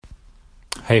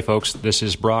Hey folks, this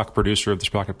is Brock, producer of the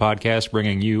Sprocket Podcast,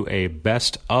 bringing you a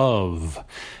best of.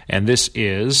 And this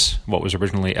is what was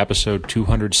originally episode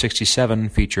 267,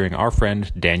 featuring our friend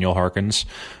Daniel Harkins,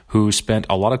 who spent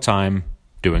a lot of time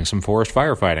doing some forest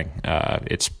firefighting.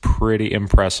 It's pretty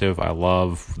impressive. I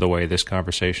love the way this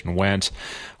conversation went.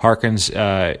 Harkins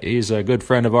is a good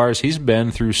friend of ours. He's been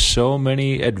through so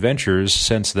many adventures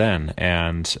since then,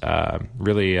 and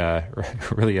really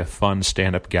a fun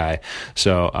stand-up guy.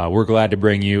 So we're glad to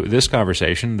bring you this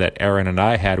conversation that Aaron and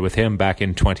I had with him back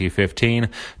in 2015,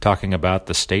 talking about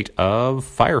the state of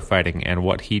firefighting and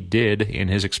what he did in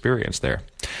his experience there.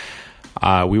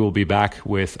 We will be back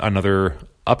with another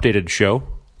updated show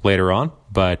later on,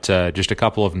 but just a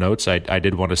couple of notes. I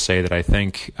did want to say that I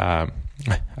think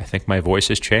my voice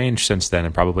has changed since then,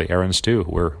 and probably Aaron's too.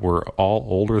 We're all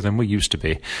older than we used to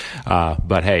be,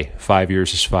 but hey, 5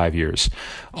 years is 5 years.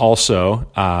 Also,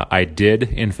 I did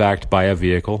in fact buy a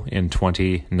vehicle in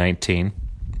 2019,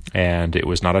 and it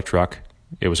was not a truck.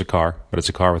 It was a car, but it's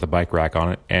a car with a bike rack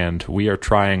on it, and we are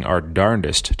trying our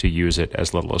darndest to use it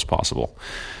as little as possible.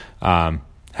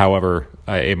 However,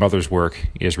 a mother's work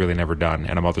is really never done,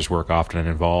 and a mother's work often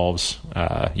involves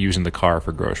using the car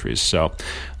for groceries. So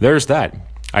there's that.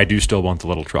 I do still want the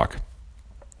little truck.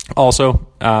 Also,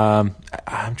 I'm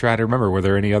trying to remember, were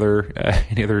there any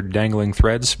other dangling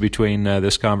threads between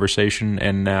this conversation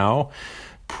and now?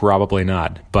 Probably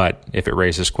not. But if it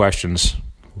raises questions,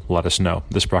 let us know.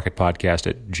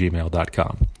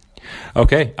 thesprocketpodcast@gmail.com.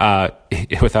 Okay,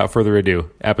 without further ado,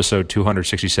 episode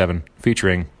 267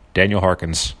 featuring Daniel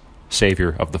Harkins,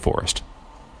 Savior of the Forest.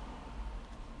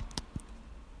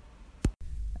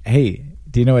 Hey,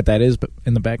 do you know what that is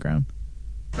in the background?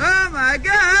 Oh my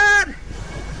God!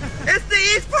 It's the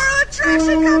East Portland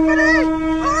Traction Company!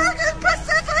 Oregon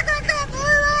Pacific, I can't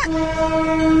believe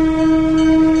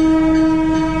it!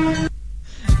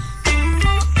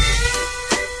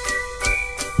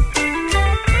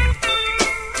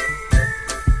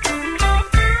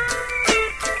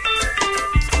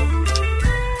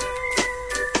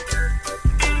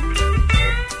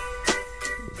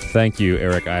 Thank you,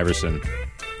 Eric Iverson,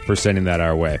 for sending that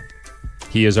our way.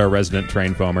 He is our resident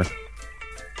train foamer,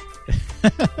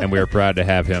 and we are proud to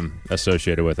have him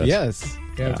associated with us. Yes,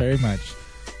 very much.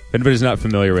 If anybody's not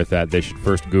familiar with that, they should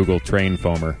first Google train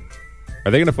foamer.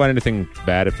 Are they going to find anything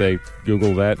bad if they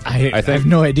Google that? I have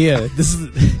no idea. This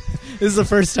is the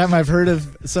first time I've heard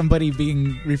of somebody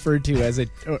being referred to as a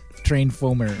train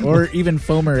foamer, or even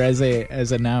foamer as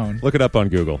a noun. Look it up on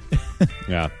Google.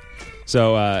 Yeah.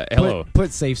 So, hello.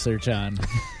 Put safe search on.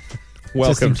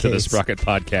 Welcome to the Sprocket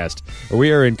Podcast, where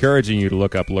we are encouraging you to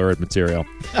look up lurid material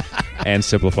and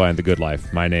simplifying the good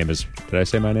life. My name is... Did I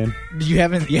say my name? You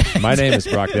haven't yet. My name is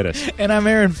Brock Dittis. And I'm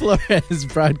Aaron Flores,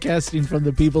 broadcasting from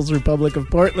the People's Republic of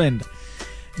Portland,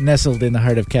 nestled in the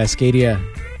heart of Cascadia.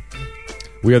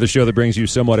 We are the show that brings you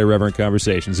somewhat irreverent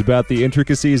conversations about the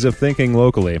intricacies of thinking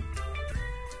locally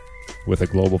with a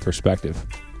global perspective,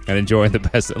 and enjoying the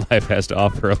best that life has to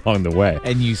offer along the way.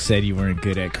 And you said you weren't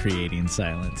good at creating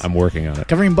silence. I'm working on it.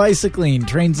 Covering bicycling,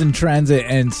 trains and transit,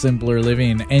 and simpler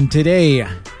living. And today,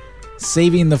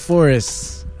 saving the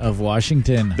forests of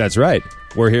Washington. That's right.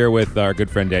 We're here with our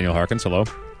good friend Daniel Harkins. Hello.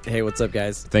 Hey, what's up,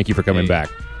 guys? Thank you for coming back.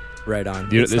 Right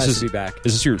on. It's nice to be back.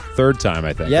 This is your third time,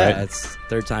 I think, yeah, right? it's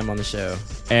third time on the show.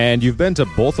 And you've been to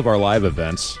both of our live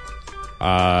events.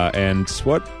 And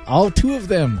what? All two of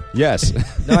them. Yes.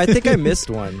 No, I think I missed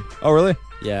one. Oh, really?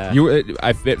 Yeah.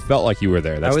 It felt like you were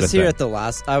there. That's I was the here thing. at the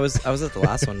last. I was at the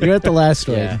last one. You're at the last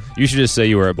one. Yeah. You should just say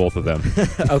you were at both of them.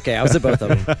 Okay, I was at both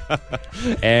of them.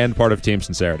 And part of Team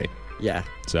Sincerity. Yeah.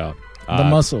 So the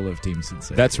muscle of Team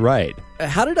Sincerity. That's right.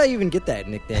 How did I even get that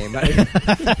nickname?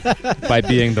 By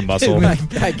being the muscle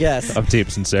I guess. of Team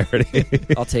Sincerity.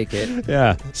 I'll take it.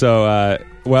 Yeah. So,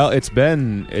 well, it's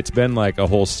been like a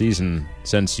whole season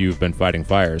since you've been fighting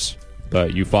fires,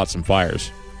 but you fought some fires.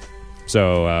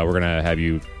 So we're going to have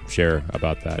you share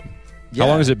about that. Yeah. How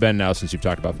long has it been now since you've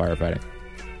talked about firefighting?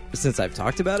 Since I've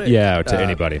talked about it? Yeah, to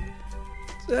anybody.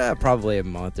 Probably a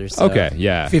month or so. Okay,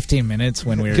 yeah. 15 minutes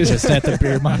when we were just at the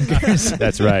beer mongers.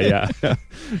 That's right, yeah.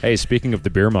 Hey, speaking of the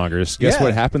beer mongers, guess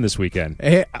what happened this weekend?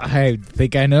 Hey, I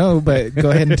think I know, but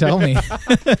go ahead and tell me.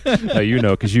 No, you know,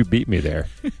 because you beat me there.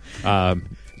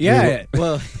 Yeah.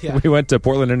 We went to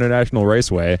Portland International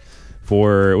Raceway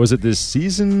for, was it this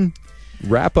season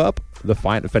wrap-up? The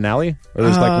finale? Or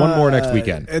there's like one more next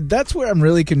weekend? That's where I'm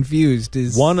really confused.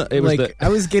 I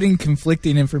was getting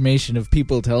conflicting information of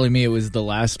people telling me it was the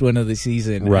last one of the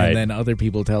season, right, and then other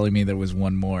people telling me there was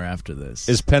one more after this.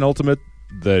 Is penultimate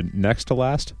the next to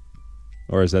last?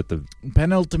 Or is that the...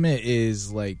 Penultimate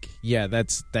is like, yeah,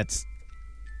 that's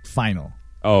final.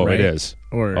 Oh, right? it is.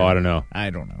 Or I don't know. I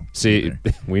don't know. See, either.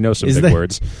 we know some Is big that-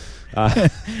 words.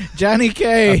 Johnny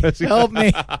K, help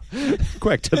me.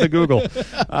 Quick to the Google.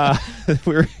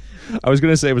 I was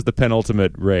going to say it was the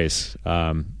penultimate race.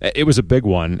 It was a big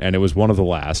one, and it was one of the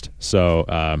last. So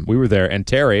we were there, and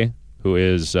Terry, who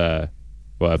is a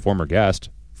former guest,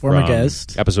 from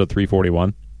episode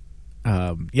 341.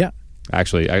 Yeah.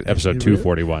 Actually, episode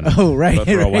 241. Oh, right. But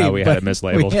for a while, right, we had it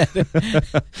mislabeled.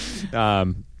 We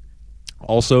had-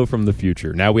 Also from the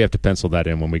future. Now we have to pencil that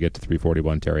in when we get to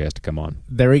 341. Terry has to come on.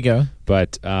 there we go.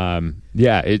 But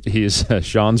he's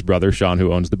Sean's brother, Sean,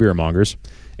 who owns the Beer Mongers.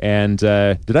 And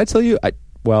did I tell you? I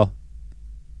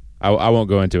won't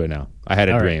go into it now. I had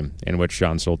a All dream in which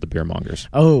Sean sold the Beer Mongers,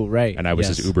 Oh, right. and I was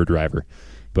yes. his Uber driver.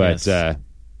 But Yes.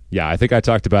 I think I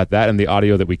talked about that in the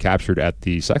audio that we captured at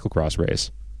the cyclocross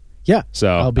race. Yeah. So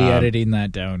I'll be editing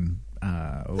that down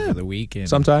over the week. And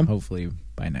sometime. hopefully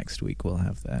by next week we'll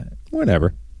have that.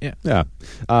 Whenever. Yeah. Yeah.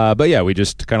 But yeah, we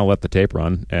just kind of let the tape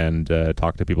run and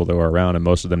talked to people that were around, and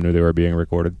most of them knew they were being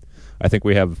recorded. I think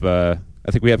we have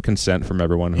consent from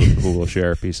everyone who will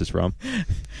share pieces from.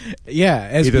 Yeah.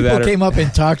 As Either that people or- came up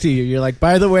and talked to you, you're like,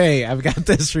 by the way, I've got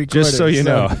this recorded. Just so you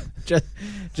know.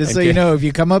 Just so you know, if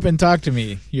you come up and talk to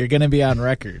me, you're going to be on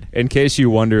record. In case you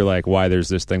wonder, like, why there's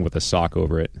this thing with a sock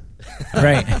over it.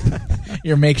 Right.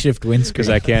 Your makeshift windscreen. Because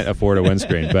I can't afford a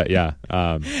windscreen. But yeah.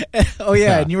 Oh,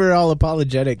 yeah. And you were all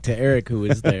apologetic to Eric, who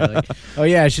was there. Like, oh,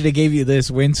 yeah, I should have gave you this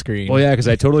windscreen. Well, yeah, because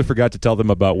I totally forgot to tell them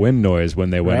about wind noise when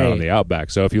they went out Right. on the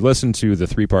Outback. So if you listen to the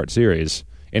 3-part series,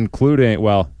 including,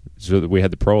 so we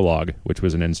had the prologue, which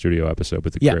was an in-studio episode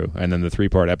with the Yeah. crew, and then the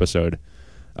 3-part episode,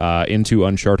 Into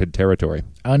Uncharted Territory.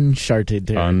 Uncharted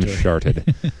territory.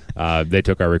 Uncharted. They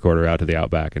took our recorder out to the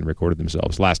Outback and recorded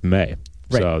themselves last May.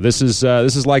 Right. So this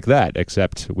is like that,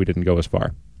 except we didn't go as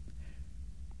far.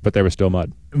 But there was still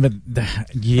mud. But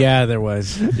yeah, there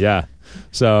was. Yeah.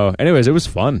 So, anyways, it was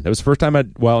fun. It was the first time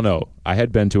I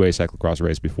had been to a cyclocross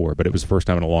race before, but it was the first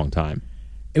time in a long time.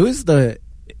 It was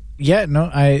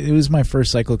it was my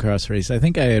first cyclocross race. I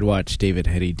think I had watched David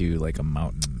Heddy do like a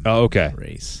mountain Oh, okay.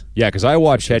 race. Yeah, because I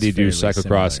watched Which is Hetty do fairly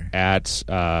cyclocross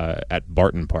similar. at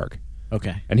Barton Park.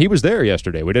 Okay. And he was there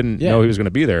yesterday. We didn't know he was going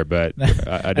to be there, but I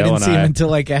Adele didn't and see him I... until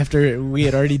like after we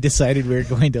had already decided we were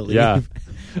going to leave. Yeah.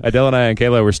 Adele and I and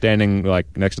Kayla were standing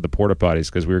like next to the porta potties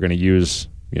because we were going to use,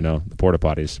 the porta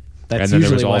potties. That's and then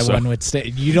usually there was why also, one would stay.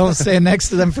 You don't stand next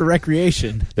to them for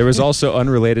recreation. There was also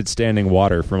unrelated standing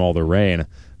water from all the rain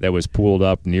that was pooled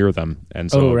up near them,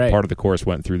 and so part of the course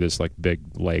went through this like big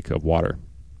lake of water.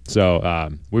 So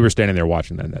we were standing there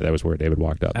watching that. That was where David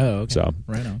walked up. Oh, okay. So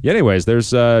right on. yeah, anyways, there's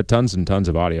tons and tons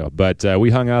of audio, but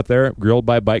we hung out there. Grilled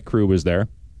by Bike Crew was there.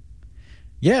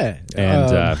 Yeah.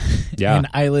 And yeah, And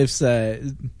Ilif's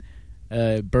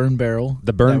burn barrel.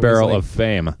 the burn That was, barrel like, of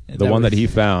fame, the that one that was- he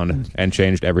found and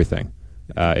changed everything.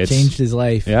 It's changed his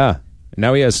life. Yeah.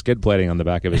 Now he has skid plating on the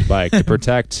back of his bike to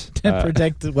protect To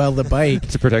protect the bike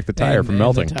to protect the tire and- from and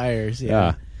melting. the tires,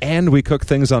 Yeah. And we cook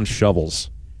things on shovels.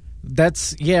 That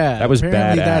was badass.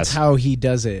 apparently that's how he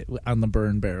does it on the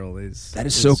burn barrel. That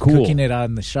is so cool. Cooking it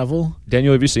on the shovel.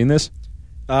 Daniel, have you seen this?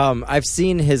 I've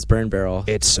seen his burn barrel.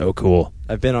 It's so cool.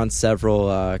 I've been on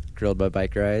several grilled by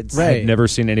bike rides. Right. I've never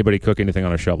seen anybody cook anything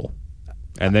on a shovel.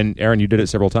 And then Aaron, you did it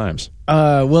several times.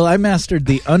 Well, I mastered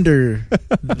the under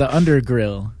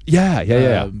grill. Yeah.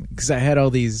 Because I had all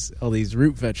these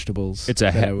root vegetables. It's a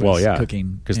that I was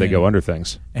cooking because they go under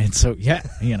things. And so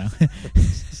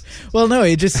Well, no,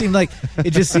 it just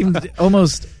seemed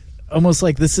almost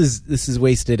like this is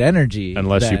wasted energy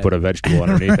Unless you put a vegetable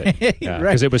underneath it. Yeah,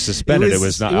 because it was suspended. It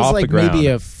was not off like the ground. Maybe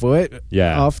a foot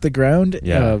off the ground.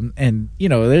 Yeah. And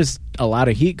there's a lot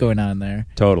of heat going on there.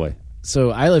 Totally.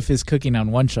 So Ilif is cooking on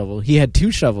one shovel. He had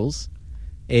two shovels,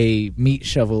 a meat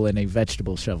shovel and a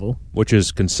vegetable shovel. Which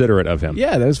is considerate of him.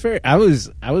 Yeah, that was fair. I was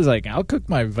like, I'll cook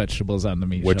my vegetables on the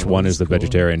meat Which shovel. one is It's the cool.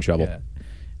 vegetarian shovel? Yeah.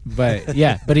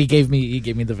 But he gave me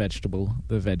the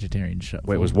vegetarian shovel.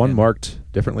 Wait, was one marked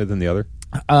differently than the other?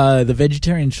 The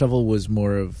vegetarian shovel was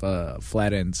more of a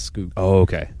flat end scoop. Oh,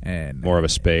 okay. And More of a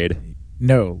spade?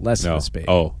 No, less of a spade.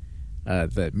 Oh.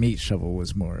 The meat shovel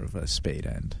was more of a spade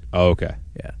end. Oh, okay.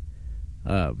 Yeah.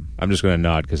 I'm just going to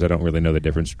nod because I don't really know the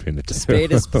difference between the two.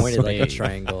 Spade is pointed like a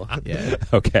triangle. Yeah.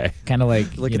 Okay. Kind of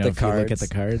like Look you at know, the if you look at cards. the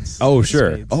cards. Oh, the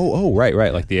sure. spades. Oh, right.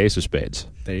 Like the ace of spades.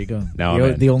 There you go. Now I'm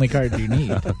in. The only card you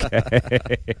need.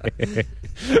 Okay.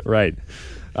 Right.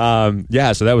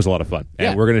 Yeah, so that was a lot of fun. And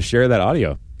Yeah. we're going to share that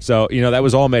audio. So, that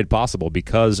was all made possible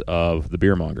because of the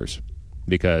beer mongers.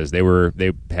 Because they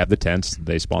have the tents,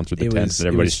 they sponsored the tents that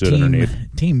everybody stood underneath.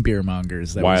 Team beer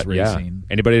mongers was racing.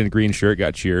 Yeah. Anybody in a green shirt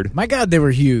got cheered. My God, they were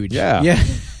huge. Yeah. Yeah.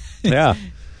 Yeah.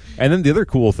 And then the other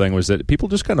cool thing was that people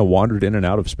just kind of wandered in and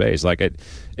out of space. Like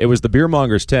it was the beer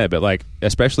monger's tent, but like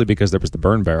especially because there was the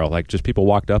burn barrel, like just people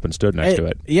walked up and stood next to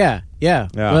it. Yeah.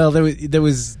 Well, there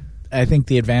was I think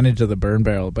the advantage of the burn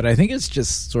barrel, but I think it's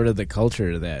just sort of the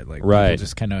culture that like people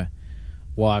just kind of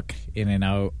walk in and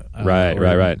out,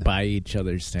 right, by each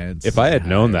other's tents. If I had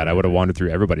known that, I would have wandered through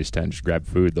everybody's tent, just grabbed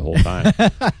food the whole time.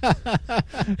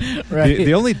 Right.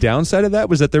 The only downside of that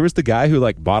was that there was the guy who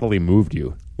like bodily moved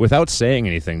you without saying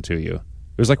anything to you.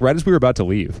 It was like right as we were about to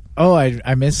leave. Oh,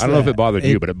 I missed. I don't know if it bothered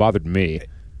you, but it bothered me.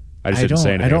 I just didn't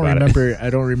say anything about it.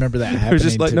 I don't remember that happening. It was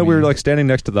just like we were like standing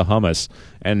next to the hummus,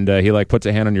 and he like puts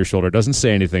a hand on your shoulder, doesn't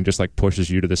say anything, just like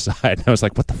pushes you to the side. And I was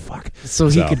like, "What the fuck?" So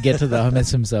he could get to the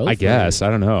hummus himself. I guess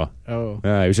I don't know. Oh,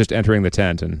 he was just entering the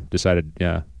tent and decided,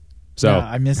 yeah. So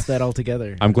I missed that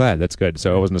altogether. I'm glad. That's good.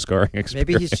 So it wasn't a scarring experience.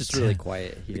 Maybe he's just really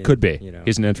quiet. It could be.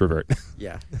 He's an introvert.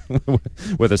 Yeah.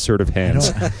 With assertive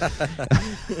hands.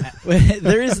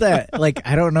 There is that. Like,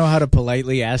 I don't know how to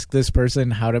politely ask this person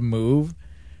how to move.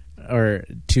 I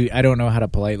don't know how to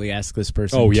politely ask this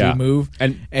person to move,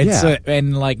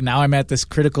 and like now I'm at this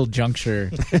critical juncture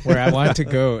where I want to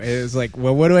go. It's like,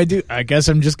 well, what do I do? I guess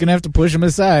I'm just gonna have to push him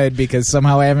aside because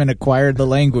somehow I haven't acquired the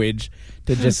language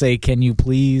to just say, "Can you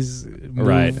please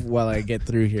move while I get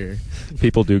through here?"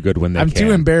 People do good when they. I'm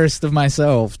too embarrassed of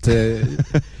myself to,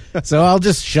 so I'll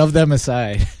just shove them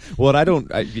aside. Well,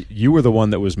 you were the one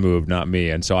that was moved, not me,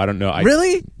 and so I don't know.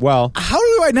 Really? Well, how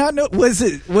do I not know? Was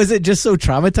it just so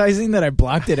traumatizing that I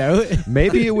blocked it out?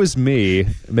 Maybe it was me.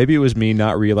 Maybe it was me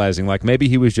not realizing. Like maybe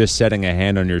he was just setting a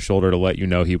hand on your shoulder to let you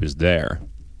know he was there.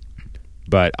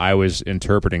 But I was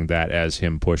interpreting that as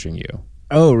him pushing you.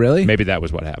 Oh, really? Maybe that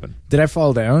was what happened. Did I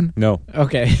fall down? No.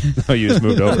 Okay. No, you just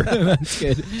moved over. That's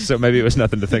good. So maybe it was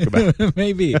nothing to think about.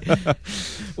 Maybe.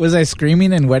 Was I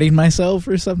screaming and wetting myself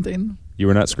or something? You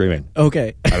were not screaming.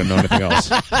 Okay. I don't know anything else.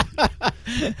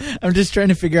 I'm just trying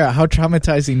to figure out how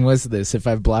traumatizing was this if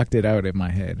I've blocked it out in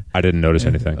my head. I didn't notice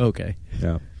anything. Okay.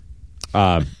 Yeah.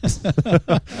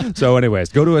 So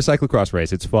anyways, go to a cyclocross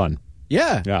race. It's fun.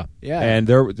 Yeah. And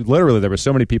there were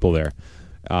so many people there.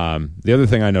 The other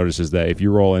thing I noticed is that if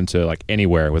you roll into like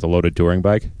anywhere with a loaded touring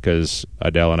bike, because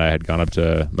Adele and I had gone up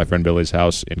to my friend Billy's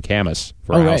house in Camas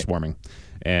for a housewarming,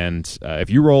 and if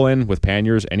you roll in with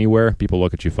panniers anywhere, people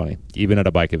look at you funny, even at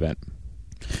a bike event.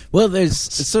 Well, there's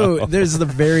the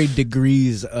varied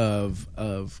degrees of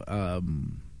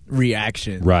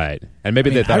reaction, right? And maybe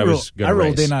they thought I was going to race. I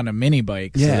rolled in on a mini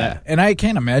bike, and I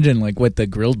can't imagine like what the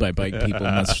grilled by bike people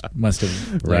must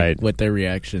have, like, what their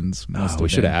reactions must have. We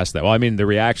should have asked that. Well, I mean, the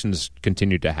reactions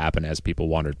continued to happen as people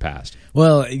wandered past.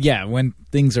 Well, yeah, when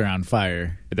things are on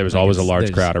fire, there was always a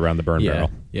large crowd around the burn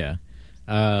barrel. Yeah.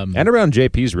 And around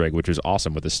JP's rig, which was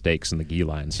awesome with the stakes and the gi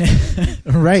lines.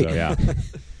 Right. So, yeah.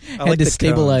 I like had to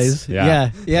stabilize.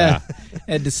 Yeah.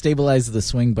 Had to stabilize the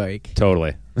swing bike.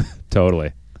 Totally.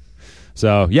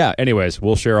 So, yeah, anyways,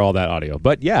 we'll share all that audio.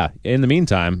 But, yeah, in the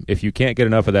meantime, if you can't get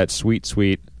enough of that sweet,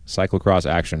 sweet cyclocross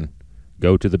action,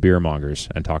 go to the beer mongers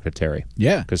and talk to Terry.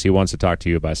 Yeah. Because he wants to talk to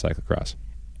you about cyclocross.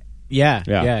 Yeah.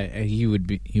 He would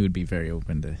be very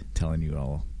open to telling you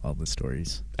all the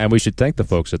stories. And we should thank the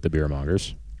folks at the Beer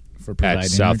Mongers for providing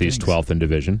at Southeast 12th and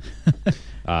Division.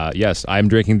 Yes, I'm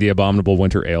drinking the Abominable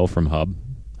Winter Ale from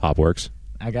Hopworks.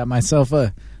 I got myself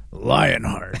a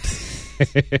Lionheart.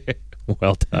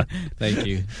 Well done. Thank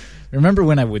you. Remember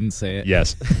when I wouldn't say it?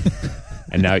 Yes.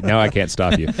 And now I can't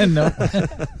stop you. No.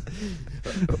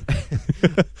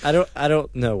 I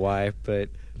don't know why, but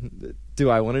do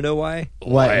I want to know why?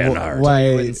 Why I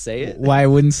wouldn't say it? Why I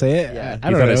wouldn't say it? Yeah. I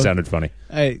don't know. It sounded funny.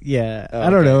 I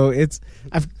don't know.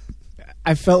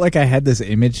 I felt like I had this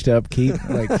image to upkeep.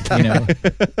 Like,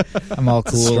 I'm all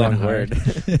cool and hard.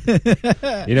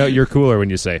 You're cooler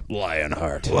when you say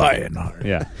Lionheart.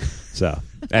 Yeah. So,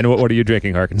 and what are you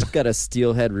drinking, Harkins? I've got a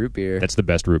Steelhead root beer. That's the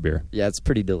best root beer. Yeah, it's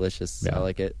pretty delicious. Yeah. I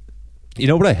like it. You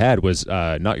know what I had was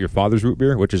not your father's root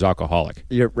beer, which is alcoholic.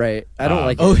 You're right. I don't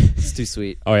like it. It's too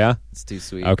sweet. Oh, yeah? It's too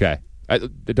sweet. Okay.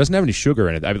 It doesn't have any sugar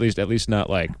in it. At least not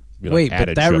like wait, added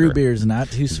but that sugar. root beer is not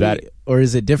too sweet, or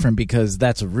is it different because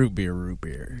that's a root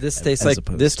beer? This tastes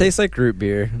like root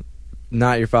beer,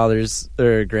 not your father's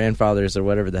or grandfather's or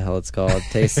whatever the hell it's called. It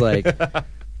tastes like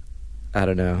I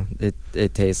don't know.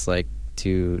 It tastes like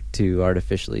too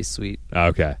artificially sweet.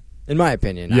 Okay. In my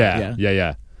opinion.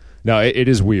 Yeah. No, it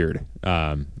is weird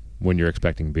when you're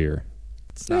expecting beer.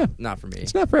 It's not for me.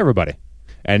 It's not for everybody.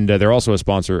 And they're also a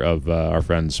sponsor of our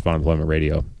friends Fun Employment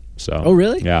Radio. So. Oh,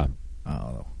 really? Yeah.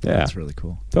 Oh, yeah. That's really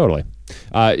cool. Totally.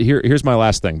 Here's my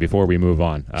last thing before we move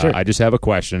on. Sure. I just have a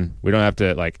question. We don't have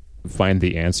to find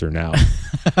the answer now.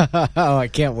 Oh, I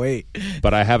can't wait.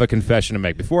 But I have a confession to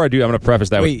make. Before I do, I'm going to preface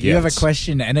that with gifts. Wait, you have a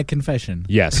question and a confession?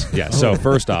 Yes. So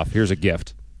first off, here's a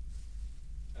gift.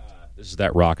 This is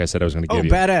that rock I said I was going to give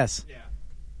you. Oh, badass. Yeah.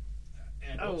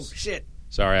 Oh, shit.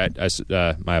 Sorry,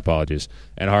 my apologies.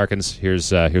 And Harkins,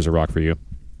 here's a rock for you.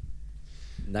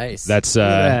 Nice. That's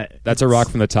a rock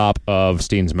from the top of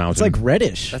Steen's Mountain. It's like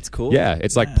reddish. That's cool. Yeah,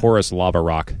 it's like porous lava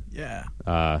rock. Yeah.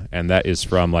 And that is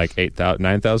from like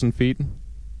 9,000 feet,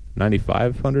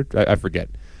 9,500. I forget.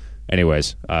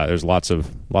 Anyways, there's lots of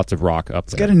rock up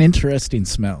there. It's got an interesting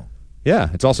smell. Yeah,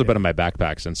 it's also been in my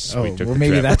backpack since we took the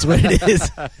maybe trip. that's what it is.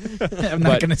 I'm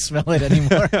not going to smell it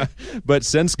anymore. But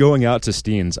since going out to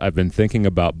Steen's, I've been thinking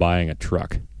about buying a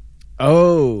truck.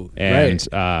 Oh, and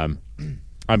right.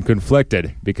 I'm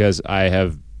conflicted because I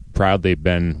have proudly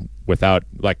been without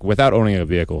owning a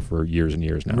vehicle for years and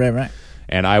years now. Right.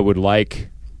 And I would like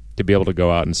to be able to go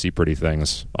out and see pretty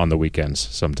things on the weekends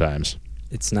sometimes.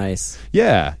 It's nice.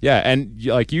 Yeah. And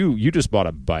like you just bought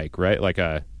a bike, right? Like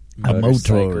a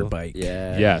motor bike.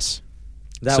 Yeah. Yes.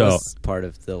 That was part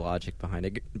of the logic behind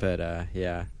it, but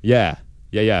yeah.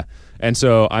 Yeah. And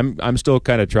so I'm still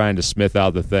kind of trying to smith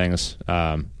out the things.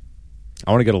 I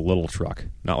want to get a little truck,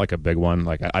 not like a big one.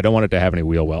 Like I don't want it to have any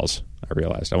wheel wells. I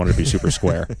realized I want it to be super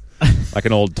square, like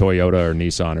an old Toyota or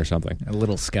Nissan or something. A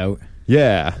little Scout.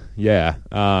 Yeah.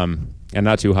 And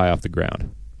not too high off the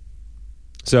ground.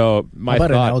 So my How about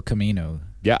thought, an El Camino?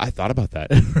 Yeah, I thought about that.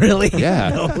 Really? Yeah.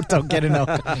 No, don't get an El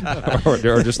Camino.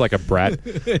 or just like a Brat,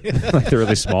 like the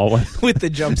really small one. With the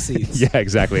jump seats. Yeah,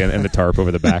 exactly, and the tarp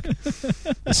over the back,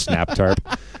 the snap tarp.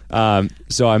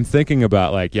 So I'm thinking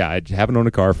about I haven't owned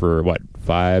a car for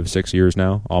 5-6 years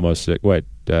now, almost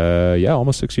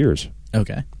 6 years.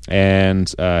 Okay.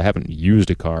 And I haven't used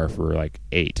a car for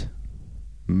 8,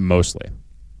 mostly.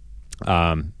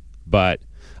 But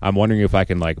I'm wondering if I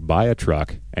can buy a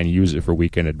truck and use it for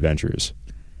weekend adventures.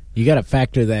 You got to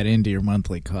factor that into your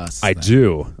monthly costs. I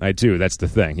do. That's the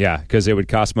thing. Yeah, because it would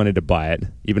cost money to buy it,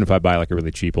 even if I buy a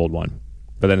really cheap old one.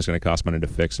 But then it's going to cost money to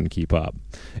fix and keep up.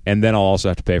 And then I'll also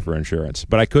have to pay for insurance.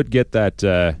 But I could get that.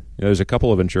 There's a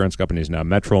couple of insurance companies now.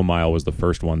 Metro Mile was the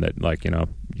first one that,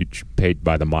 you paid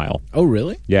by the mile. Oh,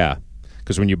 really? Yeah.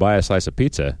 Because when you buy a slice of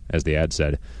pizza, as the ad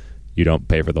said, you don't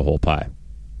pay for the whole pie.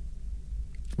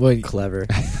 Well, clever.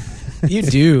 You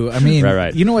do. I mean,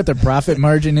 right. You know what the profit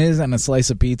margin is on a slice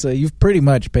of pizza? You've pretty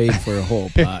much paid for a whole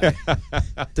pie.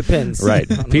 Depends. Right.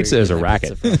 Pizza is a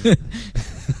racket.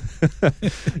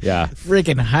 Yeah.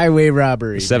 Freaking highway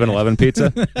robbery. 7-Eleven pizza?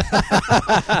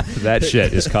 That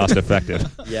shit is cost effective.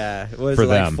 Yeah. What is for it,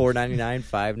 them. $4.99,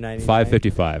 $5.99?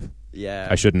 $5.55. Yeah.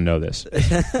 I shouldn't know this.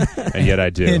 And yet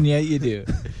I do. And yet you do.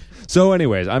 So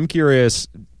anyways, I'm curious,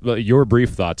 your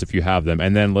brief thoughts if you have them.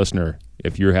 And then listener,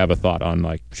 if you have a thought on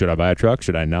should I buy a truck?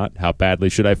 Should I not? How badly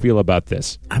should I feel about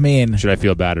this? I mean, should I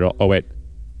feel bad at all? Oh, wait.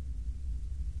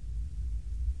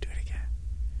 Do it again.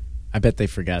 I bet they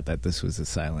forgot that this was a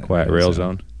silent Quiet rail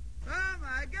zone. Oh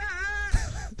my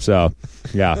God! So,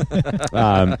 yeah,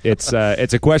 it's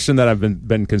a question that I've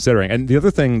been considering. And the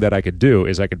other thing that I could do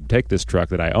is I could take this truck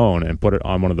that I own and put it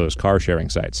on one of those car sharing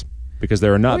sites because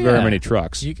there are not very many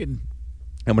trucks. You can.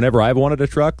 And whenever I've wanted a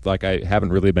truck, I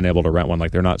haven't really been able to rent one.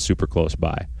 They're not super close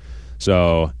by.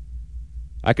 So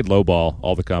I could lowball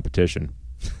all the competition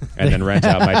and then rent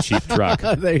out my cheap truck.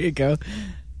 There you go.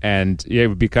 And it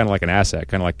would be kind of like an asset,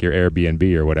 kind of like your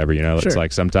Airbnb or whatever. It's Sure.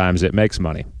 Sometimes it makes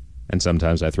money and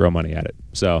sometimes I throw money at it.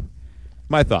 So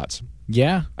my thoughts.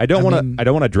 Yeah. I don't want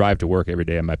to drive to work every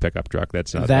day in my pickup truck.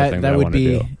 That's not the thing that I want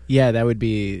to do. Yeah, that would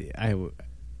be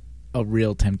a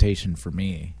real temptation for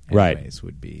me. Anyways,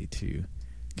 would be to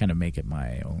kind of make it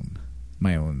my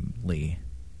only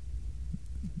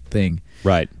thing.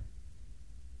 Right.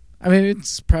 I mean,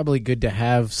 it's probably good to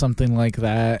have something like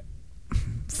that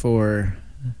for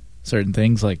certain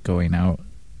things, like going out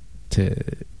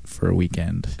for a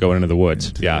weekend. Going into the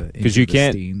woods, yeah. Because you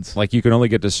can't, you can only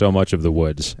get to so much of the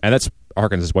woods. And that's,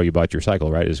 Harkins, is why you bought your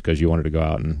cycle, right? Is because you wanted to go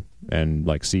out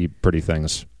and see pretty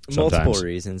things sometimes. Multiple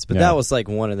reasons. But that was,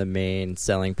 one of the main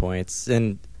selling points.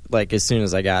 And, as soon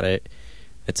as I got it,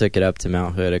 I took it up to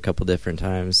Mount Hood a couple different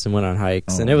times and went on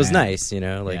hikes. And it was nice,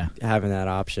 having that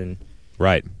option.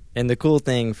 Right. And the cool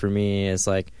thing for me is,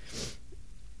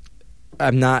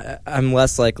 I'm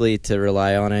less likely to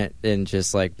rely on it and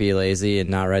just be lazy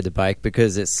and not ride the bike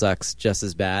because it sucks just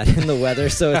as bad in the weather.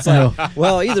 So it's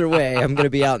well, either way, I'm going to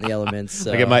be out in the elements.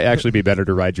 So. It might actually be better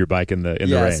to ride your bike in the rain.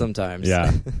 Yeah, sometimes.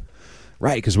 Yeah.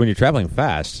 Right, because when you're traveling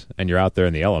fast and you're out there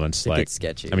in the elements, it gets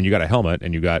sketchy. I mean, you got a helmet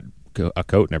and you got a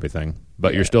coat and everything,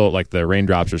 but you're still the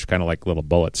raindrops are kind of like little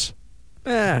bullets.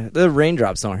 The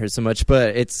raindrops don't hurt so much,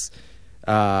 but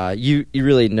You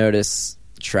really notice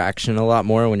traction a lot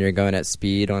more when you're going at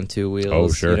speed on two wheels. Oh,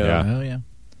 sure, yeah. Oh, yeah.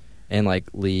 And like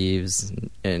leaves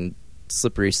and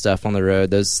slippery stuff on the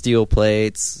road, those steel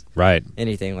plates, right?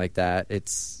 Anything like that,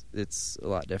 it's a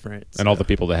lot different. And all the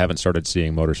people that haven't started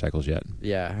seeing motorcycles yet.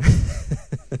 Yeah.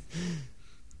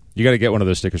 You got to get one of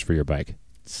those stickers for your bike.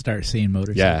 Start seeing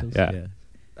motorcycles. Yeah.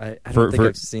 I don't think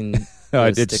I've seen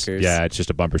those stickers. Yeah, it's just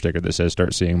a bumper sticker that says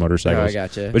 "Start seeing motorcycles." Oh, I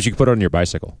gotcha. But you can put it on your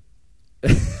bicycle.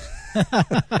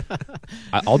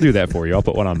 I'll do that for you. I'll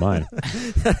put one on mine.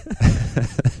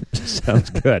 Sounds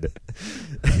good.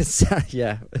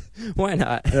 Yeah, why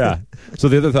not? Yeah. So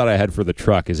the other thought I had for the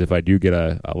truck is if I do get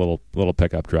a little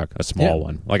pickup truck, a small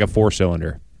one, like a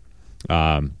 4-cylinder,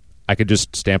 I could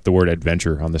just stamp the word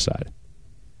adventure on the side.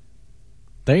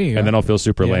 There you go. And then I'll feel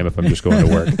super lame if I'm just going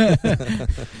to work.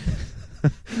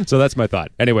 So that's my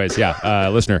thought. Anyways,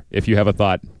 listener, if you have a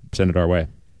thought, send it our way.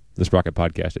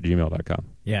 ThisRocketPodcast@gmail.com.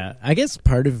 Yeah, I guess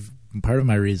part of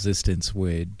my resistance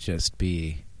would just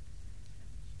be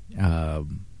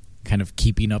kind of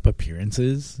keeping up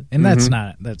appearances, and that's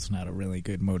not a really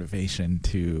good motivation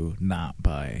to not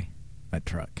buy a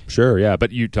truck. Sure, yeah,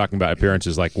 but you talking about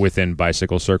appearances like within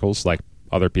bicycle circles, like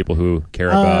other people who care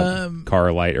about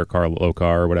car light or low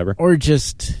car or whatever, or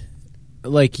just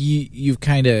like you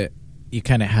kind of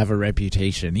have a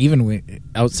reputation, even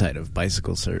outside of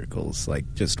bicycle circles,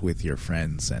 like just with your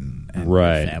friends and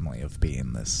right. your family, of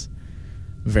being this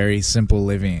very simple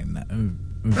living.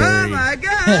 Oh my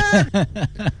God!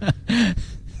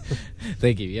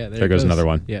 Thank you. Yeah, there goes another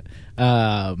one. Yeah,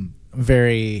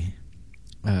 very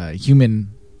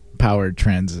human powered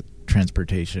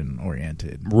transportation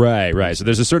oriented. Right. So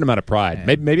there's a certain amount of pride.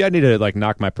 Maybe I need to like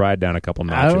knock my pride down a couple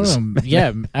notches. I don't know.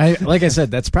 Yeah, like I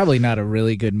said, that's probably not a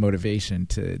really good motivation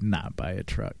to not buy a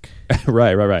truck.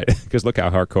 Right. Because look how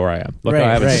hardcore I am. Look how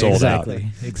I haven't sold out.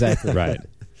 Exactly. Right.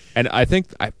 And I think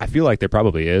I feel like there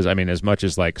probably is. I mean, as much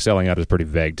as like selling out is a pretty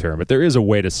vague term, but there is a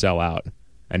way to sell out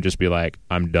and just be like,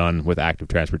 I'm done with active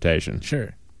transportation.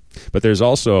 Sure. But there's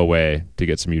also a way to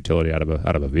get some utility out of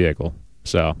a vehicle.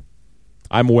 So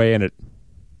I'm weighing it.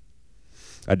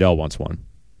 Adele wants one.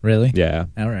 Really? Yeah.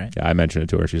 All right. Yeah, I mentioned it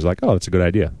to her. She's like, "Oh, that's a good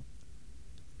idea."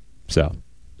 So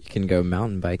you can go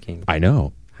mountain biking. I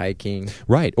know. Hiking.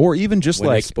 Right. Or even just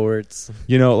winter like sports.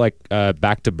 Like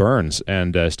back to Burns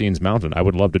and Steens Mountain. I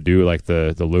would love to do like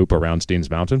the loop around Steens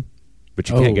Mountain, but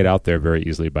you can't get out there very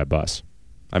easily by bus.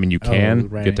 I mean, you can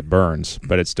get to Burns,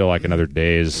 but it's still like another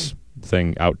day's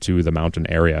thing out to the mountain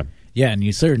area. Yeah, and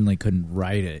you certainly couldn't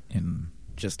ride it in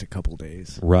just a couple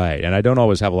days. Right, and I don't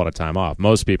always have a lot of time off.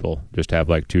 Most people just have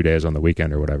like 2 days on the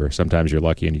weekend or whatever. Sometimes you're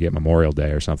lucky and you get Memorial Day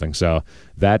or something. So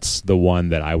that's the one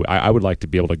that I would like to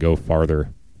be able to go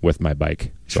farther with my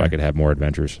bike so I could have more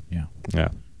adventures. Yeah.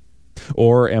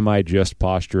 Or am I just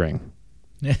posturing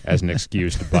as an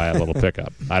excuse to buy a little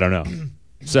pickup? I don't know.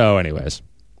 So anyways.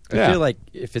 I feel like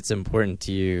if it's important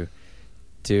to you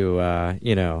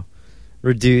to,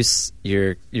 reduce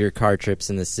your car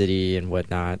trips in the city and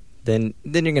whatnot, then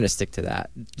you're going to stick to that.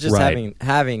 Just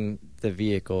having the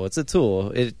vehicle, it's a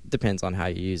tool. It depends on how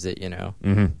you use it,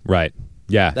 Mm-hmm. Right.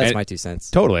 Yeah. That's my 2 cents.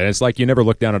 Totally. And it's like you never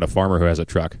look down at a farmer who has a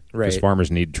truck. Right. Because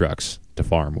farmers need trucks to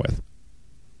farm with.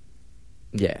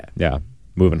 Yeah. Yeah.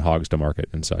 Moving hogs to market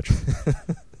and such.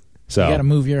 So you got to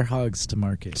move your hogs to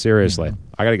market. Seriously.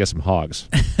 I got to get some hogs.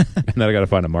 And then I got to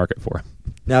find a market for them.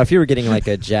 Now, if you were getting like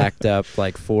a jacked up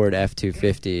like Ford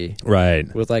F-250.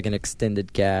 Right. With like an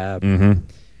extended cab. Mm-hmm.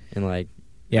 And like.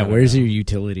 Yeah, where's your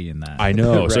utility in that? I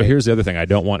know. Right. So here's the other thing. I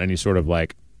don't want any sort of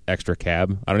like extra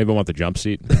cab. I don't even want the jump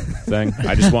seat thing.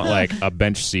 I just want like a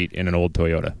bench seat in an old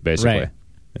Toyota, basically. Right.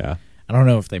 Yeah. I don't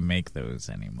know if they make those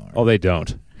anymore. Oh, they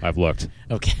don't. I've looked.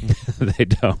 Okay. They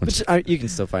don't. But you can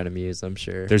still find them used, I'm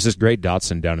sure. There's this great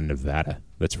Datsun down in Nevada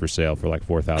that's for sale for like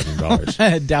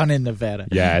 $4,000. Down in Nevada.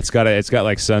 Yeah, it's got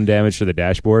like sun damage to the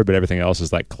dashboard, but everything else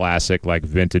is like classic, like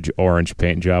vintage orange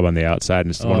paint job on the outside, and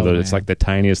it's one of those. Man. It's like the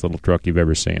tiniest little truck you've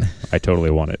ever seen. I totally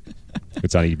want it.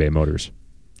 It's on eBay Motors.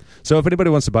 So if anybody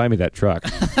wants to buy me that truck,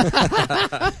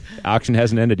 auction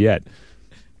hasn't ended yet.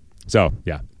 So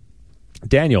yeah,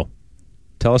 Daniel,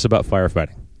 tell us about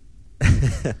firefighting.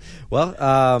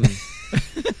 Well,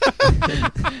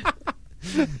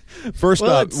 first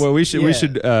off, we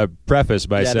should preface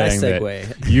by saying that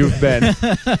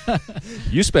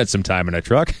you spent some time in a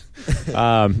truck.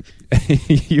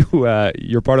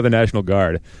 You're part of the National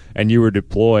Guard, and you were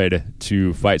deployed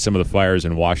to fight some of the fires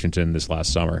in Washington this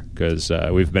last summer because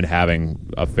we've been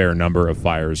having a fair number of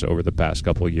fires over the past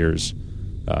couple of years,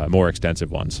 more extensive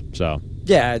ones. So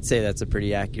yeah, I'd say that's a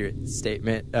pretty accurate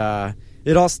statement.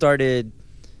 It all started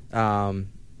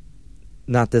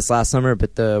not this last summer,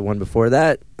 but the one before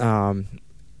that.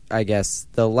 I guess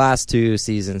the last 2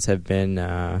 seasons have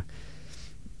been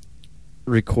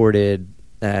recorded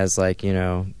as like, you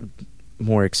know,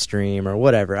 more extreme or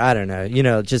whatever. I don't know. You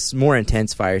know, just more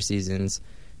intense fire seasons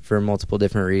for multiple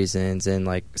different reasons, and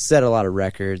like set a lot of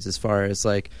records as far as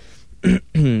like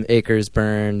acres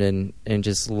burned and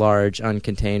just large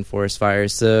uncontained forest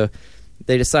fires. So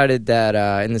they decided that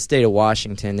in the state of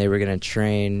Washington they were going to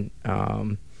train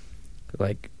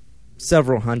like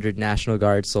several hundred National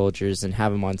Guard soldiers and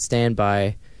have them on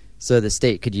standby so the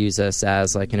state could use us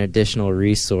as like an additional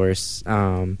resource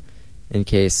in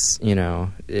case, you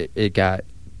know, it got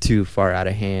too far out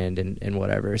of hand and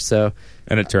whatever. So,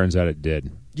 and it turns out it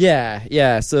did.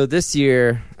 Yeah. So this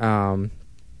year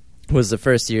was the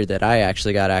first year that I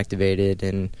actually got activated,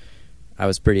 and I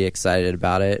was pretty excited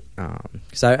about it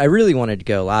because I really wanted to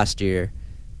go last year,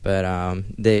 but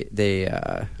they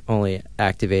only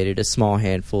activated a small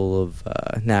handful of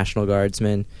National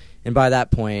Guardsmen, and by that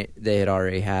point they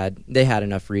had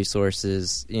enough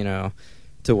resources, you know,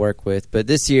 to work with. But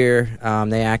this year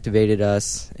they activated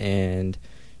us, and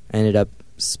I ended up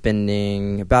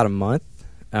spending about a month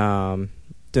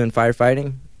doing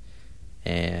firefighting,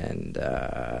 and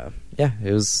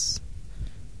it was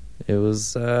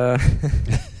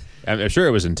I'm sure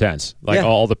it was intense. Like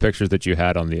all the pictures that you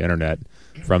had on the internet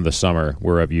from the summer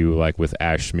were of you like with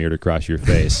ash smeared across your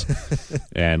face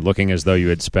and looking as though you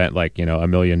had spent like, you know, a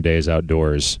million days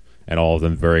outdoors, and all of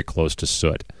them very close to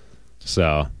soot.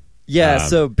 So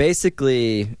so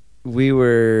basically we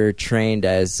were trained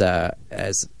as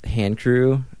hand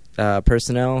crew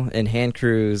personnel, and hand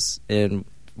crews in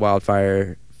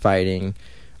wildfire fighting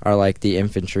are like the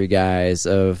infantry guys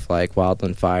of like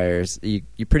wildland fires. You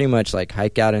pretty much like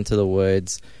hike out into the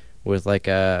woods with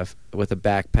a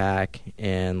backpack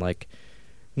and like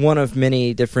one of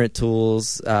many different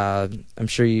tools. I'm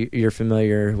sure you're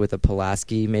familiar with a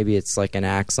Pulaski. Maybe it's like an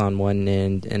axe on one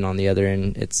end, and on the other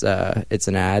end it's an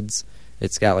adze.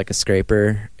 It's got like a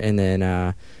scraper, and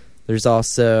then there's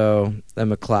also a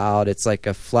McLeod. It's like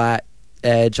a flat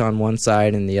edge on one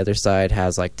side, and the other side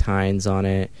has like tines on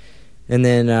it. And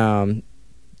then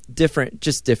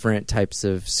different types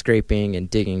of scraping and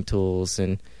digging tools.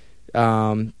 And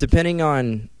depending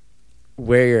on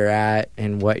where you're at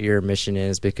and what your mission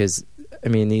is, because, I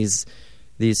mean, these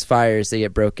fires, they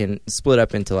get split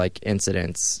up into, like,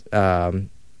 incidents. And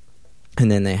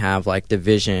then they have, like,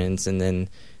 divisions, and then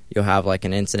you'll have, like,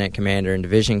 an incident commander and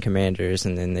division commanders,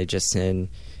 and then they just send,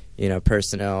 you know,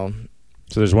 personnel.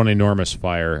 So there's one enormous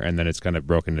fire, and then it's kind of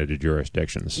broken into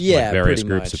jurisdictions. Yeah, like various pretty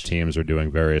groups much. Of teams are doing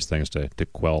various things to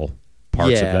quell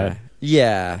parts of that.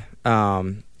 Yeah.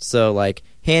 So, like,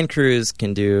 hand crews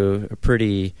can do a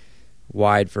pretty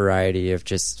wide variety of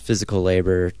just physical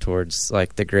labor towards,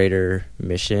 like, the greater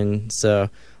mission. So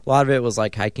a lot of it was,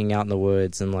 like, hiking out in the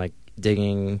woods and, like,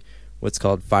 digging what's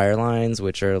called fire lines,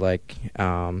 which are, like...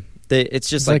 it's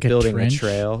just like building a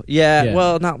trail. Yeah,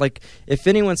 well, not like, if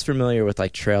anyone's familiar with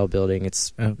like trail building,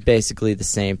 it's basically the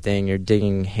same thing. You're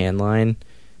digging handline,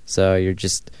 so you're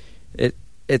just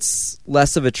it's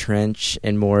less of a trench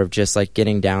and more of just like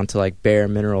getting down to like bare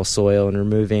mineral soil and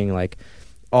removing like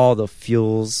all the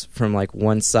fuels from like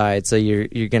one side. So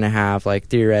you're gonna have like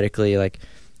theoretically like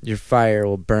your fire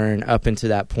will burn up into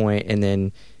that point, and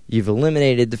then you've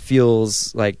eliminated the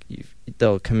fuels. Like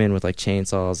they'll come in with like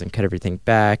chainsaws and cut everything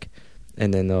back,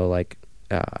 and then they'll like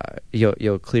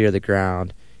you'll clear the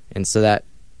ground, and so that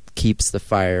keeps the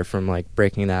fire from like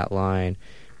breaking that line.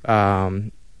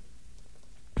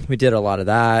 We did a lot of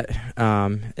that,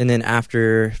 and then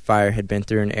after fire had been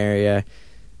through an area,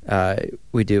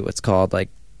 we do what's called like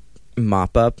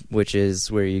mop up, which is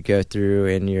where you go through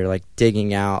and you're like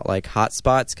digging out like hot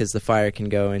spots because the fire can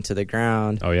go into the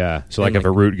ground. Oh yeah, so like if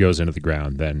a root goes into the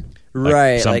ground, then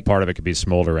like some part of it could be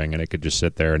smoldering and it could just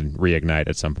sit there and reignite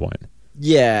at some point.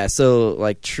 Yeah, so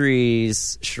like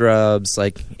trees, shrubs,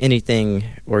 like anything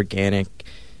organic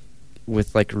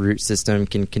with like a root system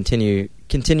can continue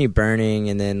burning,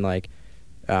 and then like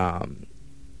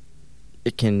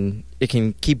it can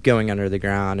keep going under the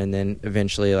ground, and then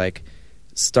eventually like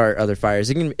start other fires.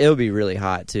 It'll be really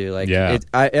hot too. Like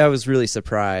I was really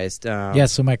surprised.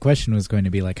 So my question was going to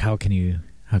be like, how can you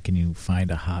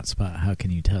find a hot spot? How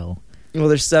can you tell? Well,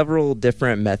 there's several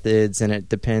different methods, and it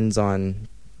depends on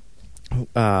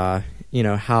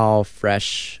how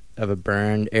fresh of a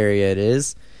burned area it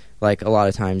is. Like a lot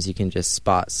of times you can just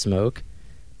spot smoke,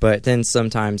 but then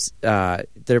sometimes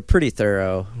they're pretty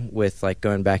thorough with like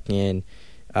going back in.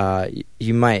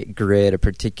 You might grid a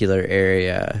particular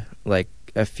area like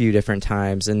a few different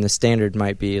times, and the standard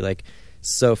might be like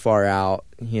so far out,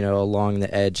 along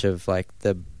the edge of like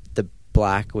the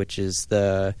black, which is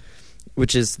the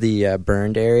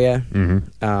burned area,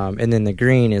 and then the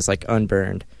green is like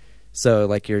unburned. So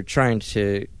like you're trying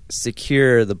to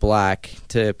secure the black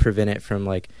to prevent it from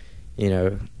like,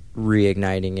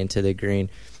 reigniting into the green.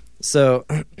 So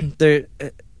there,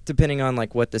 depending on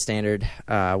like what the standard,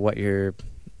 what you're,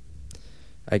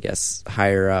 I guess,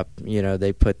 higher up,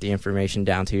 they put the information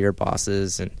down to your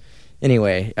bosses. And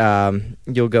anyway,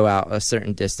 you'll go out a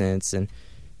certain distance. And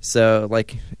so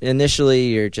like initially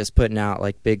you're just putting out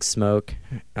like big smoke.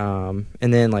 And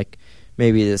then like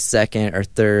maybe the second or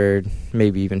third,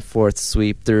 maybe even fourth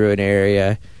sweep through an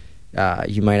area,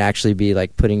 you might actually be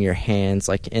like putting your hands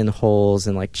like in holes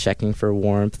and like checking for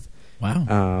warmth.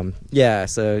 Wow. Yeah,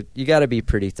 so you got to be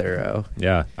pretty thorough.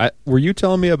 Yeah. Were you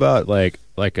telling me about like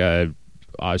a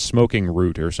smoking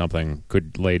root or something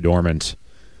could lay dormant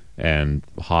and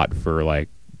hot for like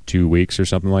 2 weeks or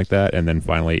something like that, and then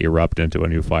finally erupt into a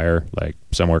new fire, like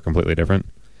somewhere completely different?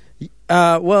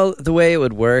 Well, the way it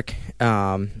would work,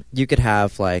 you could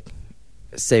have like,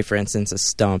 say for instance, a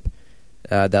stump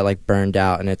that like burned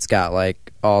out, and it's got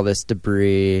like all this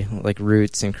debris, like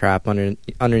roots and crap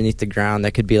underneath the ground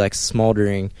that could be like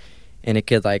smoldering, and it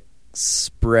could like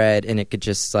spread, and it could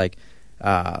just like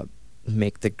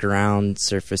make the ground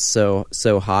surface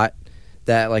so hot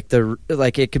that like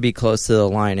it could be close to the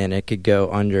line and it could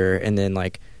go under, and then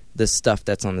like the stuff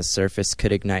that's on the surface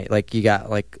could ignite. Like you got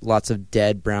like lots of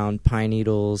dead brown pine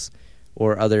needles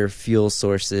or other fuel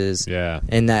sources. Yeah.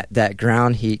 And that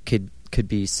ground heat could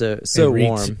be so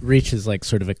warm. Reaches like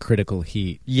sort of a critical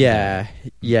heat. Yeah.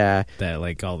 That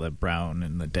like all the brown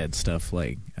and the dead stuff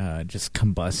like just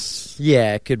combusts.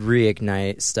 Yeah, it could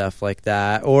reignite stuff like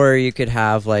that. Or you could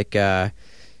have like an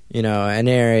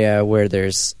area where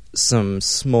there's some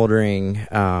smoldering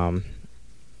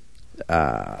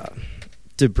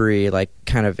debris like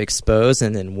kind of exposed,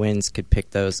 and then winds could pick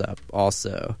those up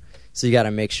also. So you got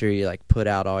to make sure you like put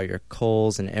out all your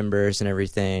coals and embers and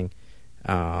everything,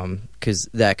 because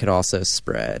that could also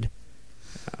spread.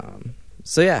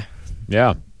 So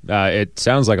yeah. It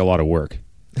sounds like a lot of work.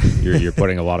 You're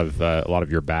putting a lot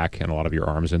of your back and a lot of your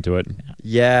arms into it.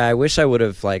 Yeah, I wish I would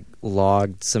have like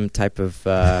logged some type of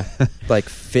like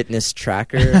fitness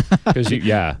tracker. Because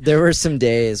there were some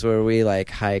days where we like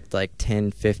hiked like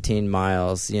 10-15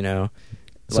 miles,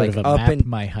 Sort like of a up map and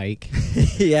my hike.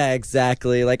 Yeah,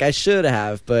 exactly. Like I should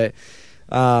have, but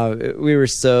we were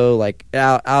so like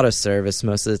out of service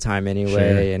most of the time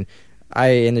anyway. Sure. And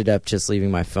I ended up just leaving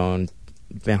my phone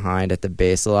behind at the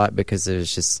base a lot because it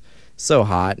was just so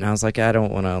hot, and I was like, I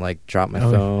don't want to like drop my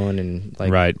phone and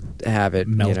like have it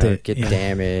melt get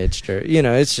damaged, or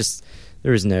it's just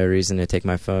there was no reason to take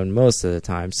my phone most of the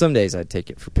time. Some days I'd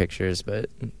take it for pictures, but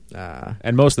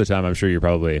and most of the time I'm sure you're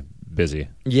probably busy.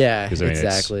 Yeah,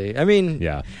 exactly. I mean,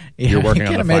 yeah, you're working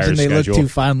on the fire imagine they schedule. look too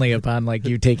fondly upon like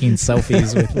you taking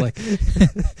selfies with like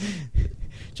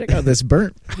check out this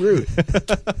burnt root.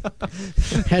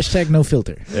 # no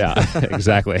filter. Yeah,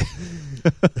 exactly.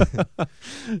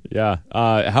 Yeah.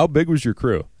 How big was your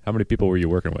crew? How many people were you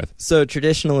working with? So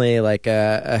traditionally, like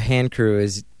a hand crew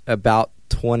is about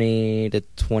 20 to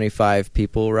 25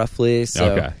 people roughly.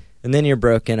 So, okay. And then you're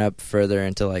broken up further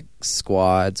into like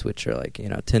squads, which are like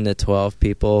 10 to 12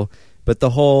 people. But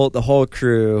the whole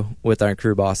crew with our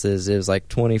crew bosses is like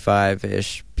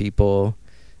 25-ish people,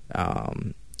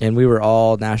 and we were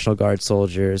all National Guard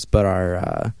soldiers.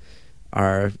 But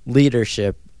our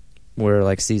leadership were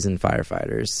like seasoned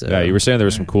firefighters. So. Yeah, you were saying there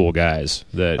were some cool guys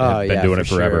that have been doing it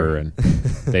forever, and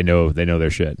they know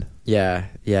their shit.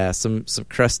 Yeah, some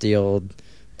crusty old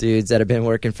dudes that have been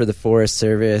working for the Forest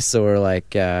Service, or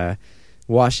like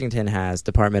Washington has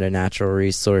Department of Natural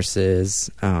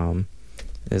Resources.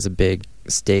 There's a big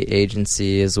state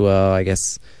agency as well, I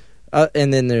guess,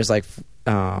 and then there's like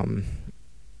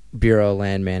Bureau of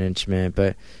Land Management,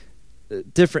 but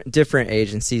different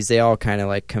agencies, they all kind of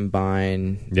like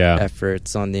combine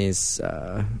efforts on these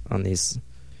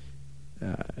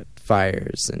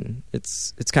fires, and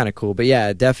it's kind of cool. But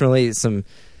yeah, definitely some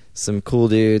cool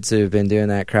dudes who've been doing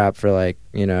that crap for like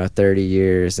 30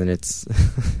 years, and it's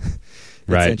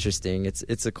it's interesting.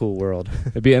 It's a cool world.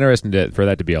 It'd be interesting for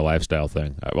that to be a lifestyle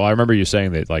thing. Well, I remember you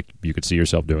saying that like you could see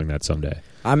yourself doing that someday.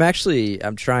 I'm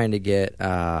trying to get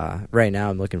right now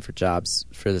I'm looking for jobs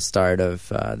for the start of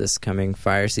this coming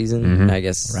fire season. I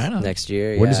guess next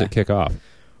year. When does it kick off?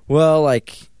 Well,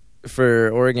 like for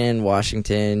Oregon,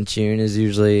 Washington, June is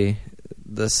usually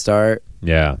the start.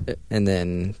 Yeah. And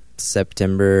then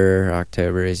September,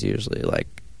 October is usually like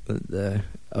the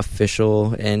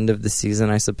official end of the season,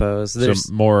 I suppose.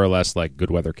 So more or less like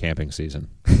good weather camping season.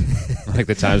 Like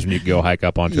the times when you go hike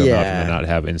up onto a mountain and not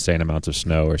have insane amounts of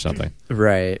snow or something.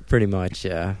 Right, pretty much,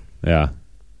 yeah. Yeah.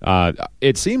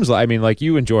 It seems like, I mean, like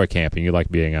you enjoy camping, you like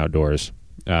being outdoors.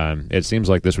 It seems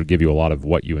like this would give you a lot of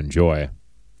what you enjoy,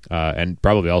 and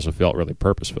probably also felt really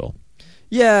purposeful.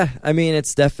 Yeah, I mean,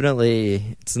 it's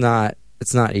definitely, it's not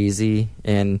easy,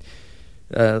 and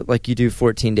like you do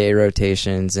 14-day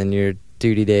rotations, and your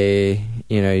duty day,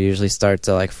 usually starts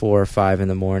at like 4 or 5 in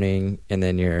the morning, and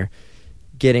then you're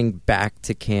getting back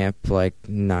to camp like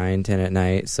 9, 10 at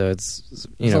night. So it's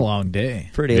a long day,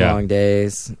 pretty long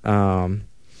days.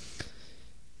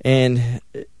 And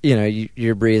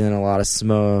you're breathing a lot of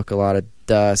smoke, a lot of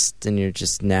dust, and you're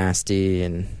just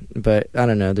nasty. But I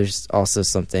don't know. There's also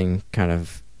something kind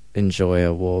of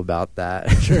enjoyable about that.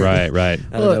 Sure. Right.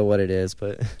 I don't know what it is,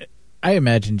 but I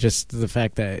imagine just the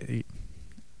fact that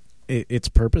it's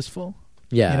purposeful.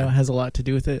 Yeah, has a lot to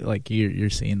do with it. Like you're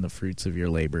seeing the fruits of your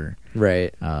labor.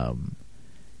 Right.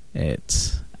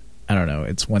 It's, I don't know.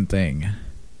 It's one thing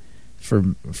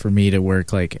for me to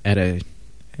work like at a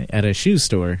shoe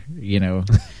store,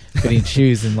 fitting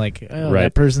shoes, and like,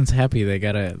 that person's happy they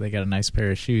got a nice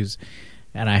pair of shoes,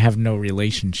 and I have no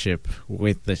relationship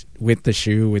with the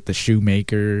shoe, with the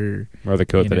shoemaker, or the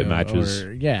coat that it matches,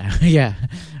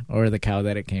 or the cow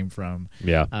that it came from.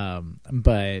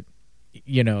 But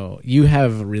you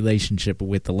have a relationship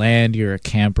with the land. You're a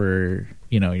camper.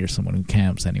 You're someone who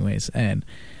camps anyways, and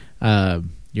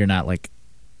you're not like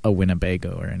a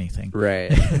Winnebago or anything, right?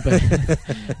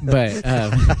 But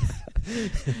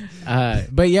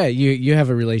yeah, you have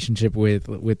a relationship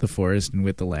with the forest and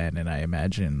with the land, and I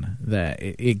imagine that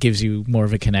it gives you more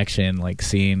of a connection, like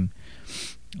seeing,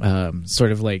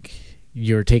 sort of like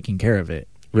you're taking care of it,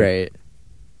 right?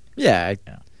 Yeah.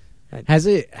 Has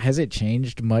it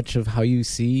changed much of how you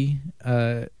see,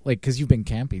 like, because you've been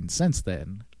camping since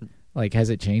then? Like, has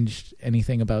it changed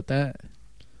anything about that?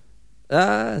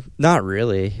 Not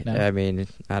really. No? I mean,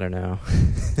 I don't know.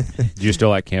 Do you still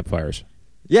like campfires?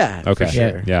 Yeah. Okay. For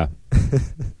sure. Yeah.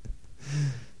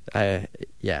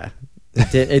 Yeah.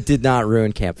 It did not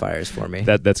ruin campfires for me.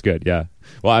 That's good. Yeah.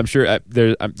 Well, I'm sure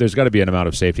there's got to be an amount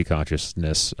of safety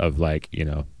consciousness of, like,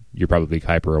 you're probably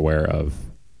hyper aware of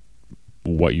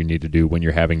what you need to do when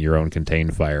you're having your own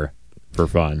contained fire for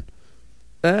fun.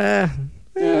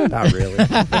 Not really.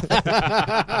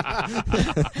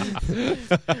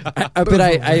 But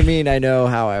I mean, I know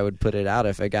how I would put it out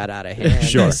if it got out of hand.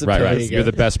 Sure, right. You're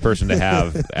the best person to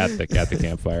have at the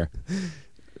campfire.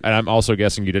 And I'm also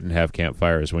guessing you didn't have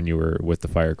campfires when you were with the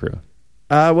fire crew.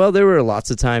 Well, there were lots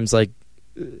of times, like,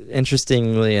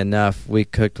 interestingly enough, we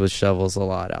cooked with shovels a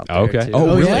lot out there. Okay. Too.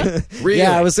 Oh, really? Yeah? Really?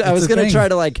 Yeah, I was going to try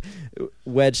to, like,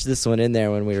 wedge this one in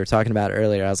there when we were talking about it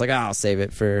earlier. I was like, I'll save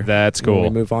it for that's cool.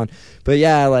 when we move on. But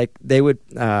yeah, like, they would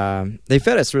they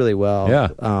fed us really well.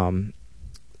 Yeah.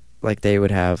 Like, they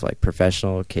would have, like,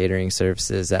 professional catering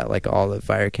services at, like, all the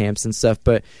fire camps and stuff,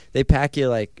 but they pack you,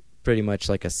 like, pretty much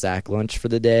like a sack lunch for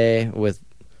the day with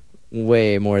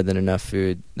way more than enough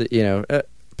food,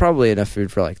 probably enough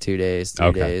food for like 2 days,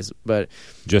 3 days, but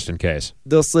just in case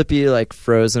they'll slip you like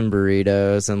frozen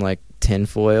burritos and like tin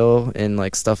foil and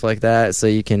like stuff like that, so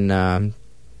you can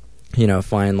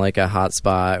find like a hot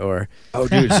spot or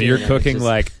so you're cooking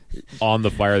like on the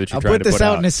fire that you're I'll trying put to put this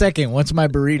out in a second once my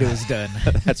burrito's done.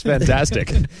 That's fantastic.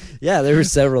 Yeah, there were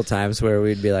several times where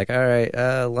we'd be like, all right,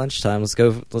 lunchtime, let's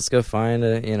go find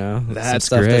That's some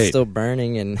stuff great. that's still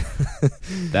burning and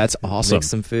That's awesome. make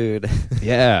some food.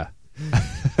 Yeah.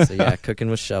 So yeah, cooking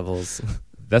with shovels.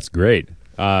 That's great.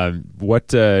 What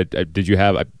did you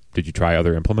have? Did you try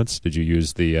other implements? Did you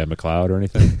use the McLeod or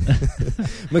anything?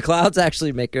 McLeod's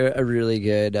actually make a really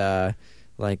good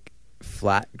like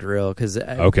flat grill because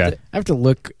I have to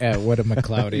look at what a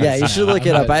McLeod is. Yeah, you should look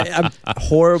it up. I'm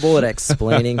horrible at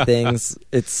explaining things.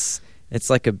 It's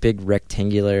like a big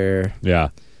rectangular,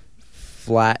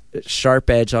 flat, sharp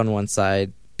edge on one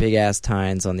side, big ass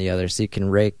tines on the other, so you can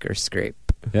rake or scrape.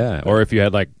 Yeah, or if you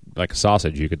had like a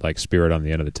sausage, you could like spear it on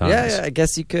the end of the tines. Yeah, I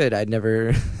guess you could.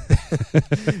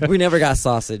 We never got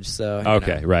sausage, so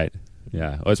okay, right.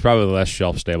 Yeah, well, it's probably less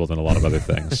shelf stable than a lot of other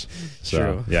things. So,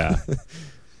 true. Yeah.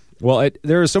 Well,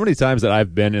 there are so many times that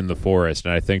I've been in the forest,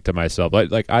 and I think to myself,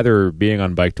 like either being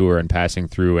on bike tour and passing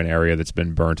through an area that's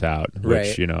been burnt out,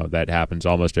 which that happens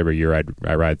almost every year.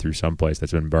 I ride through some place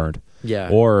that's been burnt. Yeah.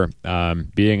 Or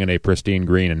being in a pristine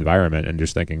green environment and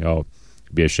just thinking, oh,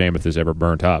 it'd be a shame if this ever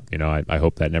burnt up. I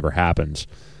hope that never happens.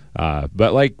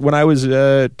 But like when I was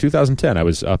 2010, I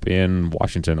was up in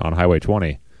Washington on Highway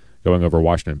 20, going over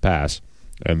Washington Pass,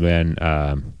 and then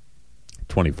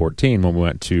 2014 when we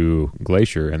went to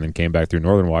Glacier and then came back through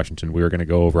northern Washington. We were going to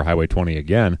go over Highway 20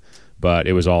 again, but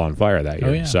it was all on fire that year.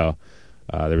 Oh, yeah. So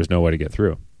there was no way to get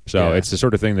through. So it's the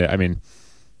sort of thing that, I mean,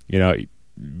 you know,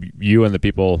 you and the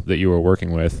people that you were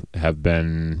working with have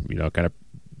been, you know, kind of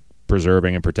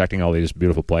preserving and protecting all these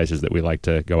beautiful places that we like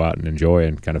to go out and enjoy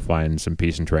and kind of find some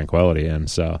peace and tranquility in.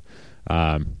 So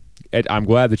I'm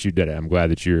glad that you did it. I'm glad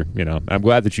that I'm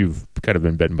glad that you've kind of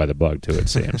been bitten by the bug too, it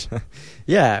seems.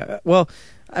 Yeah. Well,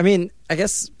 I mean, I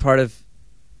guess part of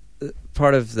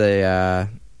the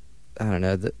I don't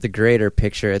know, the greater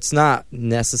picture, it's not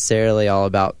necessarily all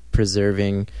about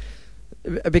preserving,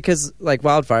 because like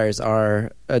wildfires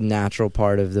are a natural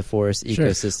part of the forest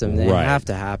ecosystem. They have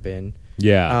to happen.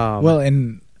 Yeah. Well,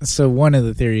 and so one of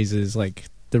the theories is like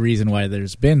the reason why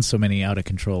there's been so many out of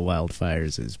control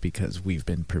wildfires is because we've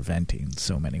been preventing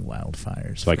so many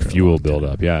wildfires. It's like fuel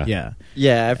buildup. Yeah.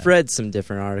 Yeah. I've read some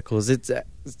different articles. It's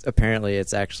apparently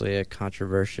it's actually a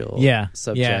controversial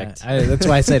subject. Yeah. That's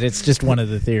why I said it's just one of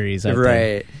the theories.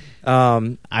 Right.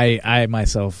 I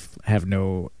myself have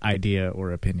no idea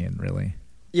or opinion really.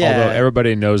 Yeah. Although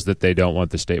everybody knows that they don't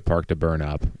want the state park to burn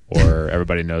up, or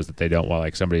everybody knows that they don't want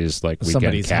like somebody's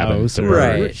weekend cabin to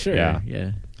burn. Right. Sure.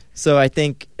 Yeah. So I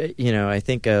think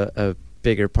a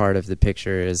bigger part of the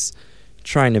picture is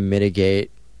trying to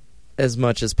mitigate as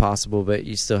much as possible, but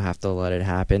you still have to let it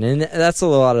happen. And that's a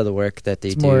lot of the work that they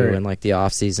do in like the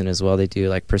off season as well. They do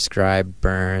like prescribed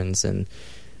burns and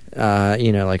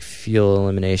like fuel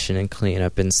elimination and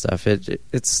cleanup and stuff.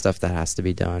 It's stuff that has to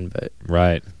be done, but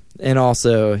right. And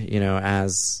also,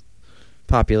 as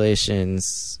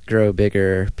populations grow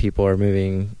bigger, people are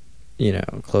moving,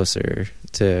 closer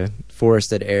to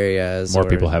forested areas. More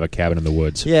people have a cabin in the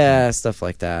woods. Yeah, stuff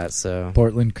like that. So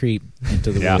Portland creep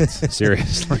into the woods.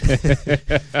 Seriously.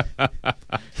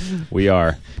 We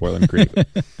are Portland creep.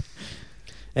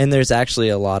 And there's actually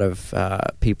a lot of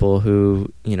people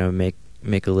who,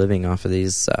 make a living off of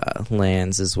these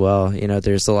lands as well.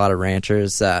 There's a lot of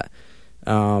ranchers that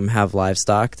have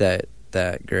livestock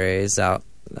that graze out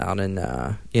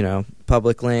in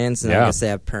public lands, and I guess they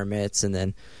have permits, and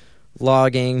then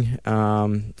logging,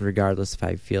 regardless of how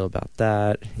you feel about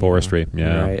that. Forestry,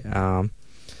 right?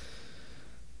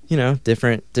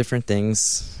 Different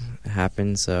things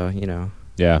happen, so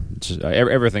Yeah,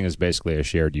 everything is basically a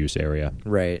shared use area,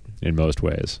 right? In most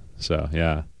ways, so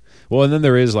yeah. Well, and then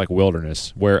there is like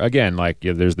wilderness, where again, like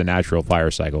there's the natural fire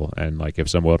cycle, and like if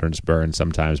some wilderness burns,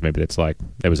 sometimes maybe it's like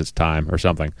it was its time or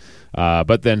something.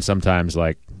 But then sometimes,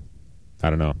 like I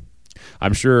don't know.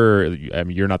 I'm sure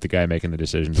you're not the guy making the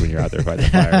decisions when you're out there fighting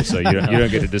fires, so you don't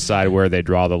get to decide where they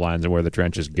draw the lines and where the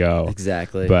trenches go.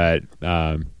 Exactly. But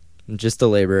just a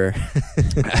laborer.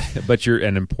 But you're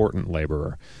an important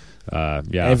laborer.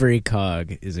 Yeah. Every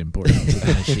cog is important to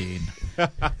the machine.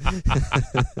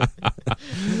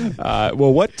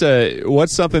 Well,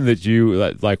 what's something that you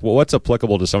like? Well, what's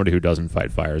applicable to somebody who doesn't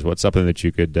fight fires? What's something that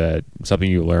you could, something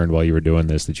you learned while you were doing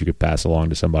this that you could pass along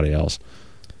to somebody else?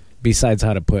 Besides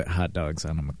how to put hot dogs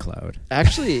on a McLeod.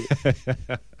 Actually,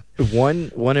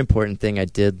 one important thing I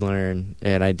did learn,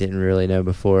 and I didn't really know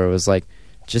before, was like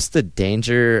just the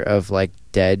danger of like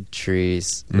dead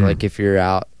trees. Like if you're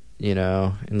out,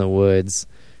 in the woods,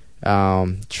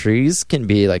 trees can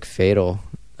be like fatal.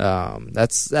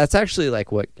 That's actually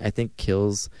like what I think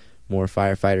kills more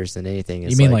firefighters than anything.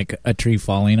 You mean like a tree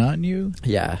falling on you?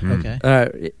 Yeah.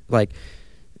 Okay.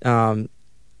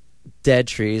 Dead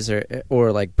trees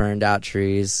or like burned out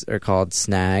trees are called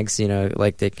snags.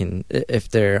 Like they can, if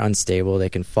they're unstable, they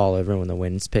can fall over when the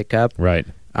winds pick up. Right.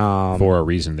 For a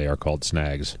reason, they are called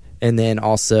snags. And then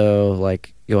also,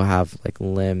 like, you'll have like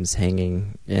limbs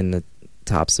hanging in the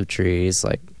tops of trees.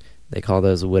 Like they call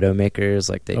those widowmakers.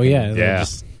 Like they.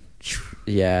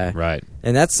 Yeah. Right.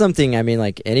 And that's something. I mean,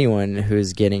 like anyone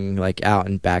who's getting like out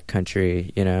in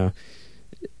backcountry,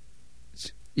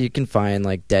 you can find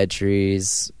like dead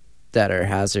trees that are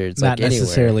hazards. Not like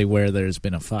necessarily anywhere. where there's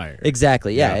been a fire.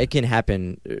 Exactly. Yeah. It can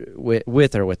happen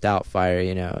with or without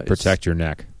fire. Protect your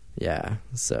neck. Yeah.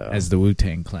 So as the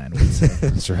Wu-Tang Clan would say.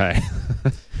 That's right.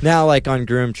 Now, like on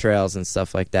groomed trails and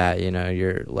stuff like that,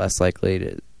 you're less likely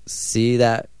to see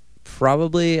that.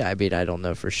 Probably. I mean, I don't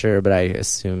know for sure, but I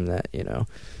assume that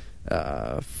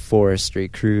forestry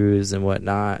crews and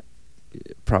whatnot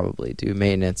probably do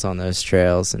maintenance on those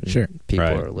trails, and people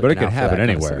are looking. But it could out happen for that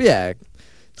anywhere. Kind of stuff. Yeah.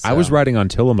 So. I was riding on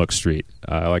Tillamook Street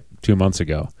like 2 months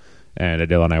ago, and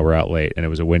Adele and I were out late, and it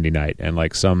was a windy night, and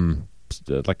like some,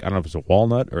 like I don't know if it was a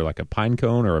walnut or like a pine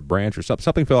cone or a branch or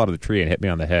something fell out of the tree and hit me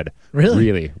on the head.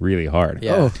 Really, really hard.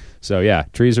 Yeah. Oh. So yeah,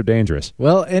 trees are dangerous.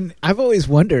 Well, and I've always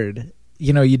wondered,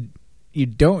 you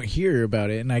don't hear about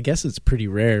it, and I guess it's pretty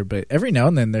rare, but every now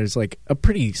and then there's like a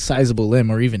pretty sizable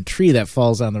limb or even tree that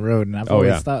falls on the road, and I've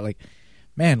always thought like,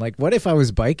 man, like what if I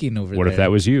was biking over there? What if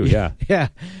that was you? Yeah.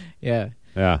 Yeah.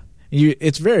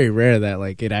 It's very rare that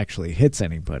like it actually hits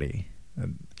anybody.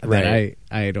 Right.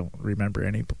 I don't remember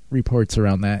any reports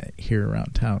around that here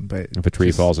around town, but if a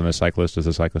tree falls on a cyclist, does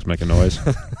the cyclist make a noise?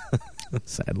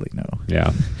 Sadly, no.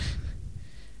 Yeah.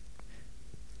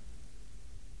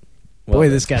 Boy,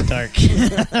 this got dark.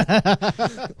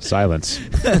 Silence.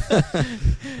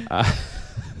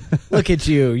 Look at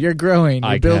you. You're growing.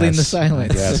 You're building the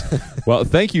silence. Yes. Well,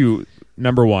 thank you,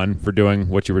 number one, for doing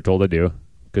what you were told to do,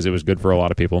 because it was good for a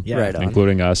lot of people,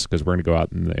 including us, because we're going to go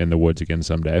out in the woods again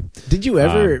someday. Did you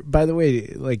ever, by the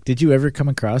way, like, did you ever come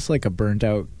across like a burnt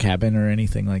out cabin or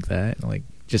anything like that? Like,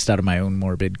 just out of my own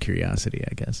morbid curiosity,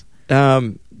 I guess.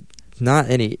 Not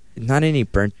any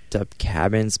burnt up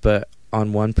cabins, but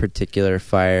on one particular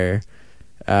fire,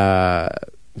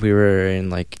 we were in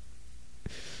like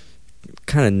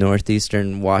kind of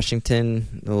northeastern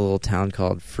Washington, a little town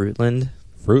called Fruitland.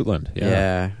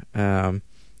 Yeah.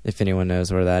 If anyone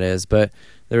knows where that is, but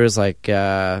there was like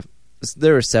there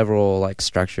were several like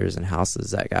structures and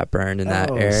houses that got burned in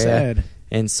that area. Sad.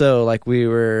 And so like we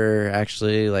were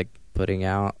actually like putting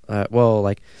out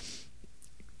like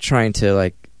trying to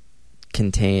like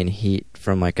contain heat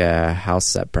from like a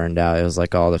house that burned out. It was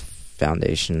like all the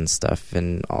foundation stuff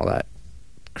and all that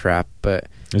crap. But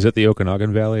is it the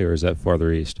Okanagan Valley or is that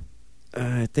farther east?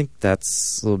 I think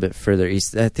that's a little bit further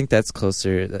east. I think that's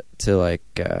closer to like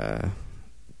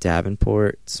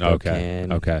Davenport,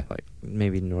 Spokane. Okay. Like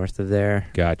maybe north of there.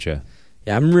 Gotcha.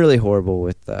 Yeah, I'm really horrible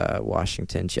with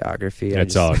Washington geography.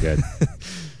 It's all good.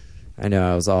 I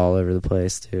know I was all over the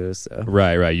place too. So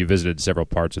right. You visited several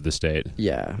parts of the state.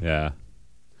 Yeah.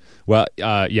 Well,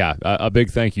 a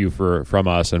big thank you from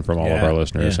us and from all of our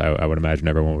listeners. Yeah. I would imagine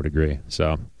everyone would agree.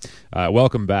 So,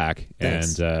 welcome back.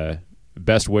 Thanks. And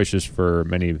best wishes for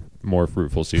many more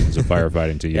fruitful seasons of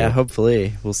firefighting to you. Yeah,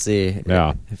 hopefully. We'll see.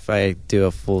 Yeah. If I do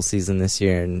a full season this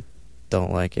year and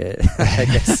don't like it, I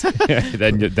guess.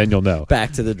 then you'll know.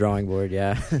 Back to the drawing board,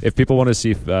 yeah. If people want to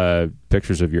see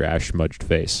pictures of your ash-smudged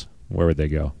face, where would they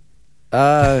go?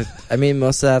 I mean,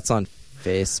 most of that's on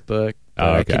Facebook.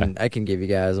 Oh, okay. I can give you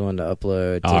guys one to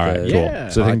upload. All right,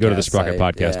 cool. So they can go to the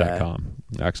sprocketpodcast.com.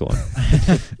 Yeah. Excellent.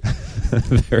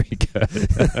 Very good.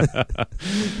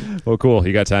 Well, cool.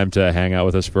 You got time to hang out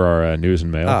with us for our news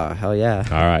and mail? Oh, hell yeah.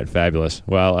 All right, fabulous.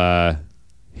 Well,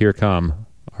 here come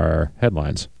our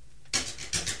headlines.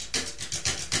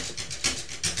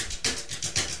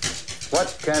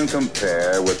 What can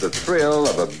compare with the thrill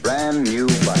of a brand new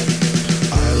bike?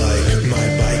 I like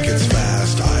my bike, it's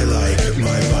fast. I like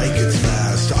my bike, it's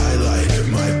fast. I like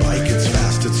my bike, it's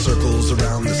fast. It circles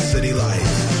around the city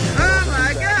lights. Oh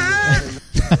my God!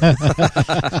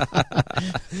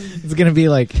 It's going to be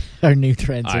like our new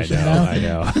transition now. I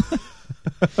know.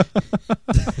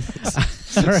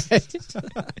 All right.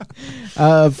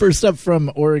 First up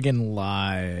from Oregon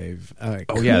Live.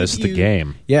 This is the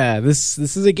game. Yeah, this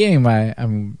is a game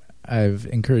I've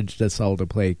encouraged us all to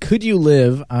play. Could you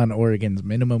live on Oregon's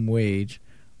minimum wage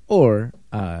or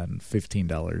on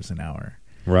 $15 an hour?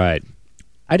 Right.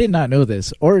 I did not know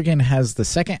this. Oregon has the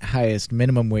second highest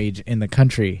minimum wage in the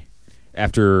country.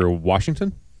 After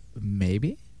Washington?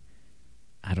 Maybe.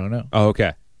 I don't know. Oh,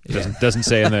 okay. Doesn't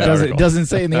say in the article. It doesn't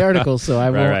say in the article, so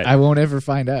I won't ever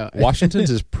find out.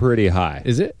 Washington's is pretty high.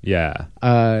 Is it? Yeah.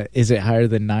 Is it higher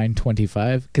than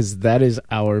 $9.25? Because that is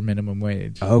our minimum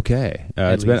wage. Okay.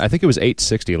 It's been. I think it was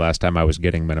 $8.60 last time I was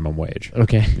getting minimum wage.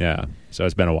 Okay. Yeah. So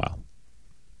it's been a while.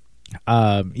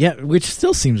 Which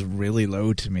still seems really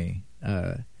low to me.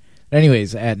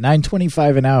 Anyways, at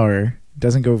 $9.25 an hour,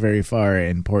 doesn't go very far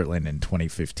in Portland in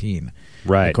 2015.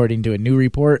 Right. According to a new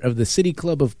report of the City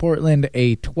Club of Portland,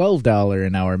 a $12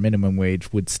 an hour minimum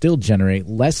wage would still generate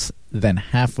less than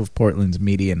half of Portland's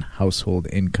median household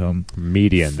income.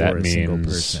 Median, for that a means single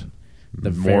person.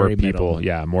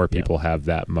 More people have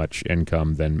that much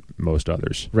income than most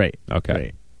others. Right. Okay.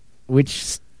 Right.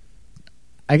 Which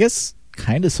I guess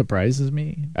kind of surprises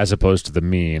me. As opposed to the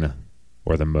mean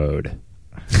or the mode.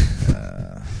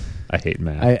 I hate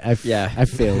math. I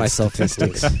failed my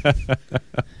statistics.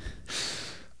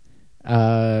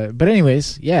 But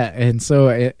anyways, yeah, and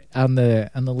so on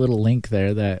the little link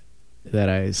there that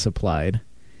I supplied,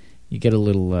 you get a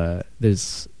little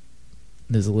there's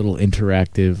a little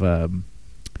interactive. I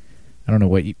don't know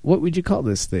what would you call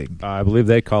this thing? I believe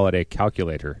they call it a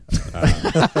calculator.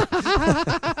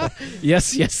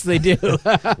 Yes, they do.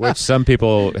 Which some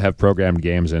people have programmed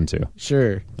games into.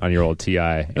 Sure. On your old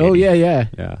TI. Oh yeah.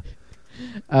 Yeah.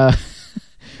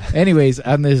 Anyways,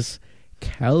 on this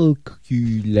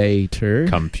calculator.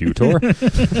 Computer.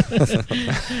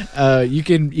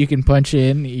 You can punch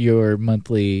in your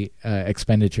monthly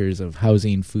expenditures of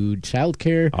housing, food,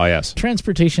 childcare,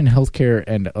 transportation, healthcare,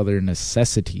 and other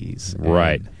necessities.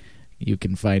 Right. And you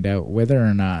can find out whether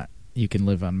or not you can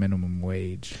live on minimum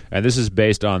wage. And this is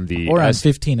based on or on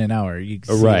 15 an hour. You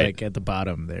can see like at the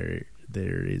bottom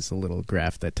there is a little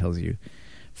graph that tells you.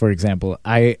 For example,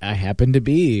 I happen to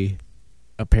be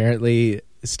apparently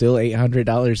still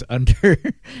 $800 under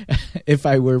if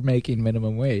I were making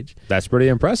minimum wage. That's pretty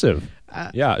impressive.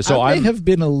 So I may have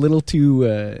been a little too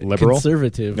liberal,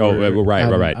 conservative.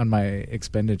 Right. On my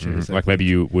expenditures, like maybe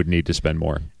you would need to spend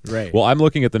more. Right. Well, I'm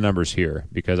looking at the numbers here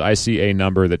because I see a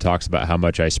number that talks about how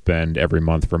much I spend every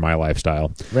month for my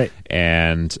lifestyle. Right.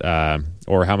 And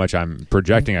or how much I'm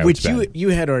projecting I would spend. Which you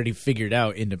had already figured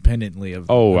out independently of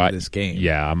this game.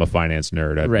 Yeah, I'm a finance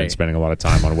nerd. I've been spending a lot of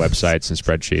time on websites and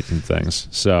spreadsheets and things.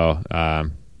 So,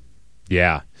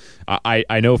 yeah.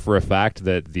 I know for a fact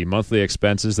that the monthly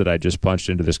expenses that I just punched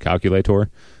into this calculator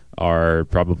are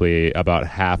probably about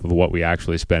half of what we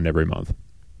actually spend every month.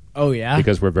 Oh, yeah?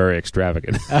 Because we're very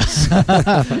extravagant.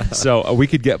 So we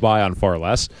could get by on far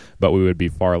less, but we would be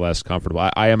far less comfortable.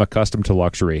 I am accustomed to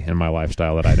luxury in my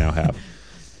lifestyle that I now have.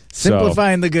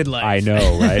 Simplifying the good life. I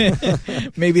know,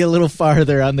 right? Maybe a little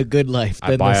farther on the good life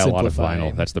than I buy the a lot of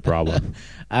vinyl. That's the problem. Too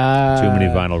many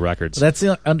vinyl records. That's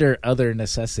under other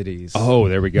necessities. Oh,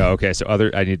 there we go. Okay, so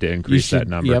I need to increase that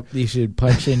number. Yep, you should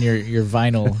punch in your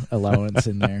vinyl allowance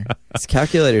in there. This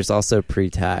calculator's also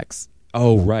pre-tax.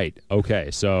 Oh, right. Okay,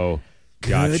 so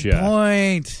gotcha. Good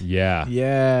point. Yeah.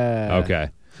 Yeah. Okay.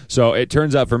 So it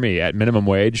turns out for me, at minimum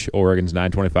wage, Oregon's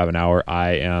 $9.25 an hour,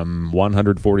 I am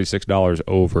 $146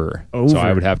 over. So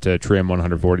I would have to trim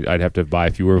 $140. I'd have to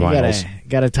buy fewer vinyls.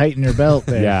 Got to tighten your belt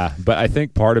there. Yeah, but I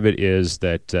think part of it is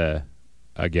that,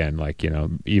 again, like,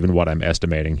 even what I'm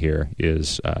estimating here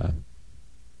is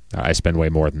I spend way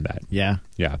more than that. Yeah.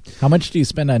 Yeah. How much do you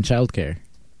spend on childcare?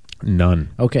 None.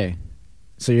 Okay.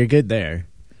 So you're good there.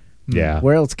 Yeah.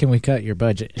 Where else can we cut your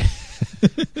budget?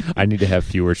 I need to have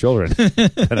fewer children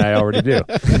than I already do.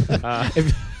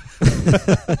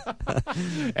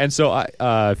 And so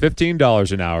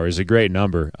 $15 an hour is a great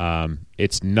number.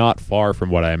 It's not far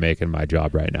from what I make in my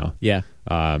job right now. Yeah.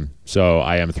 So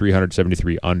I am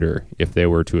 $373 under if they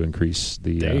were to increase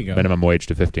the minimum wage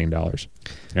to $15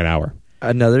 an hour.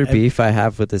 Another beef I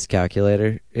have with this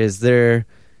calculator is they're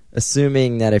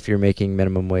assuming that if you're making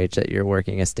minimum wage that you're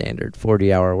working a standard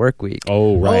 40-hour work week.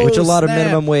 Oh, right. Which a lot of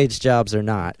minimum wage jobs are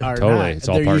not. Totally. It's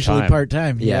all They're part-time. usually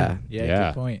part-time. Yeah. Yeah,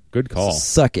 good point. Good call.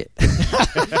 Suck it.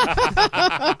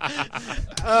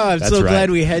 I'm so glad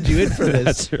we had you in for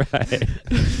this.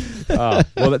 That's right.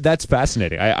 Well, that's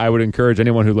fascinating. I would encourage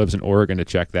anyone who lives in Oregon to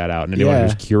check that out, and anyone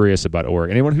who's curious about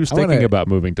Oregon. Anyone who's thinking about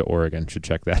moving to Oregon should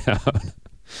check that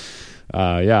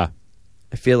out. Yeah.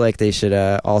 I feel like they should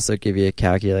also give you a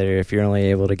calculator if you're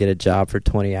only able to get a job for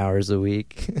 20 hours a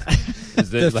week.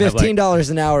 The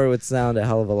 $15 an hour would sound a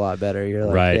hell of a lot better. You're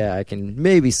like, yeah, I can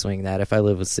maybe swing that if I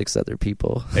live with 6 other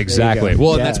people. Exactly.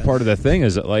 Well, and that's part of the thing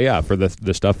is that, like, for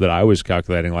the stuff that I was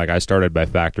calculating, like I started by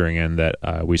factoring in that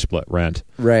we split rent.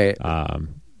 Right.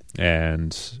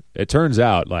 And it turns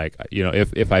out, like,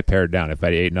 if I pared down, if I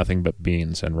ate nothing but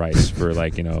beans and rice for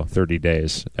 30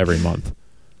 days every month.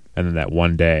 And then that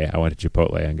one day, I went to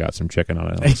Chipotle and got some chicken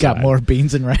on it. Got more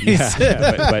beans and rice.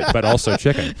 Yeah, but also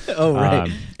chicken. Oh, right.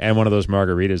 And one of those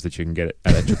margaritas that you can get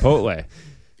at a Chipotle.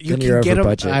 You can get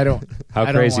budget.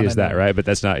 How crazy is that, right? But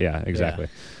that's not, exactly.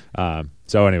 Yeah.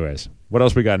 So anyways, what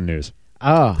else we got in news?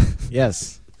 Oh,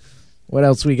 yes. What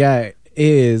else we got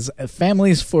is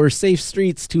Families for Safe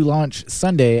Streets to launch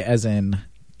Sunday, as in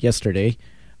yesterday,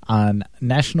 on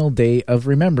National Day of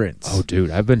Remembrance. Oh,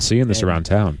 dude, I've been seeing this around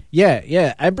town.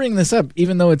 Yeah. I bring this up,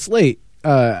 even though it's late.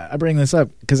 I bring this up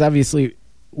because obviously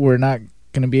we're not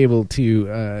going to be able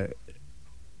to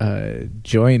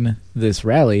join this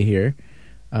rally here.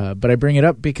 But I bring it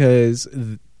up because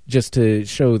just to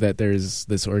show that there's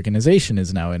this organization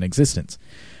is now in existence.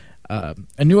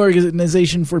 A new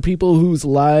organization for people whose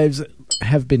lives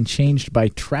have been changed by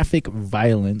traffic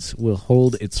violence will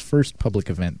hold its first public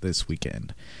event this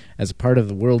weekend. As a part of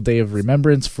the World Day of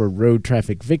Remembrance for road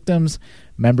traffic victims,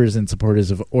 members and supporters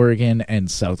of Oregon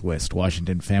and Southwest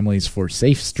Washington Families for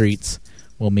Safe Streets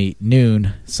will meet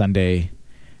noon Sunday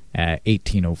at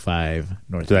 1805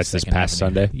 North. So that's this past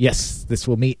Sunday? Yes, this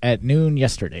will meet at noon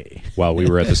yesterday. While we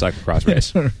were at the cyclocross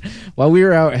race. While we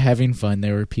were out having fun,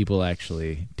 there were people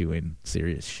actually doing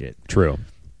serious shit. True.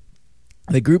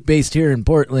 The group based here in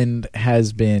Portland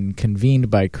has been convened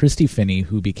by Christy Finney,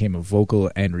 who became a vocal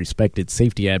and respected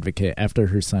safety advocate after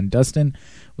her son Dustin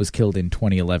was killed in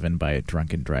 2011 by a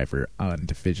drunken driver on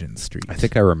Division Street. I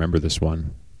think I remember this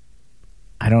one.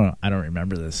 I don't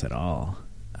remember this at all.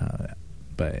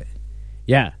 But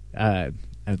yeah, I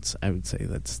would say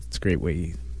that's a great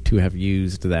way to have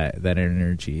used that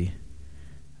energy.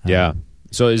 Yeah.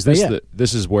 So is this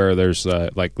this is where there's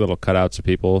like little cutouts of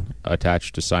people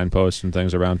attached to signposts and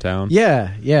things around town?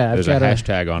 Yeah. There's a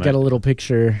hashtag on it. Got a little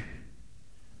picture.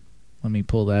 Let me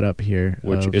pull that up here.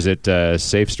 Which is it?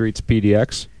 Safe Streets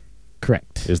PDX.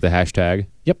 Correct. Is the hashtag?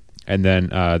 Yep. And then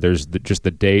there's just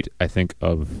the date, I think,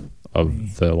 of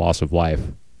the loss of life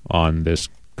on this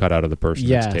cutout of the person.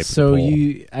 Yeah. That's taped So to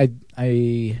the pole.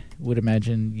 I would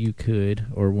imagine you could,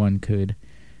 or one could,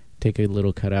 take a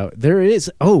little cutout. There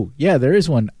is. Oh, yeah, there is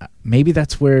one. Maybe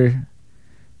that's where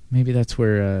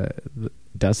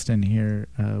Dustin here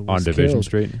was on Division killed.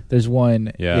 Street. There's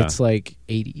one. Yeah. It's like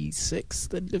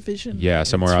 86th and Division. Yeah,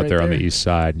 somewhere out right there on the east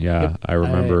side. Yeah, Yep. I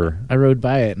remember. I rode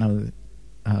by it, and I was,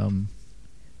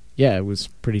 I was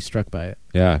pretty struck by it.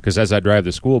 Yeah, because as I drive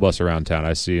the school bus around town,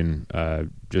 I've seen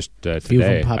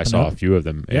today, I saw a few of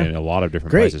them in a lot of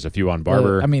different places. A few on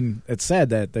Barber. Well, I mean, it's sad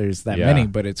that there's that many,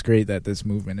 but it's great that this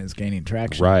movement is gaining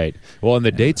traction. Right. Well, and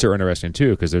the dates are interesting,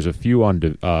 too, because there's a few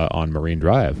on Marine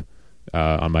Drive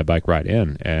on my bike ride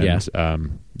in. And,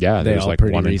 there's like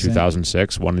one in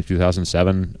 2006, one in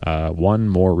 2007, one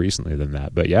more recently than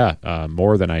that. But,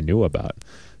 more than I knew about.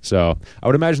 So I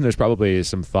would imagine there's probably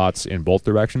some thoughts in both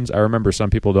directions. I remember some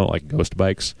people don't like ghost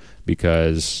bikes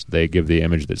because they give the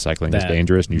image that cycling is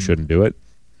dangerous and you shouldn't do it.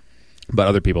 But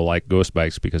other people like ghost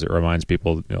bikes because it reminds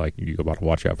people, like, you got to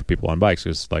watch out for people on bikes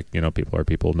because, like, people are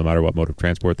people no matter what mode of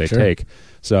transport they take.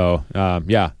 So,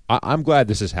 I'm glad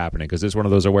this is happening because it's one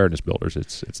of those awareness builders.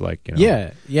 It's like,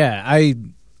 Yeah. I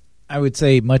would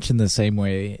say much in the same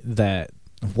way that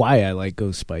why I like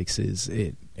ghost bikes is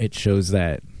it shows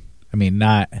that, I mean,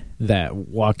 not that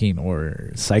walking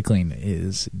or cycling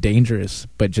is dangerous,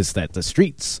 but just that the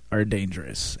streets are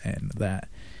dangerous, and that,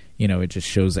 it just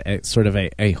shows sort of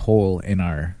a hole in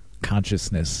our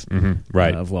consciousness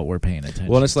of what we're paying attention to.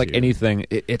 Well, and it's like anything.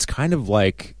 It's kind of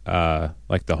like the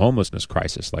homelessness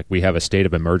crisis. Like, we have a state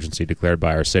of emergency declared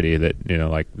by our city that,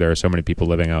 like, there are so many people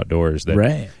living outdoors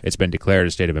that it's been declared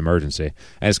a state of emergency.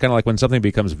 And it's kind of like when something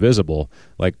becomes visible,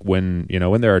 like when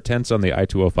there are tents on the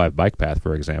I-205 bike path,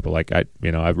 for example. Like,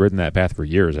 I've ridden that path for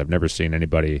years. I've never seen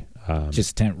anybody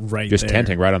just tenting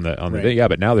right on the thing. Yeah,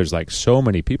 but now there's like so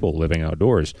many people living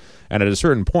outdoors. And at a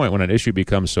certain point, when an issue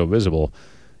becomes so visible,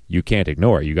 you can't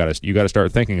ignore it. You got to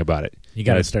start thinking about it. You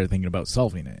got to start thinking about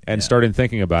solving it. And starting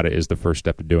thinking about it is the first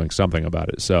step to doing something about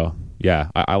it. So, yeah,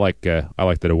 I like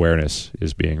that awareness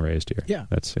is being raised here. Yeah.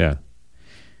 That's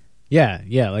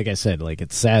Yeah, like I said, like,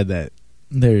 it's sad that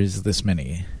there's this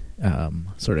many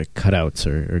sort of cutouts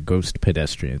or ghost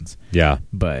pedestrians. Yeah.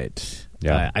 But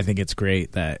I think it's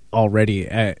great that already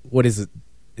what is it?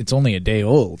 It's only a day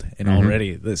old, and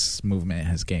already this movement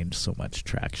has gained so much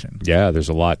traction. Yeah, there's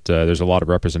a lot of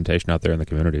representation out there in the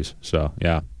communities. So,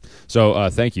 yeah. So,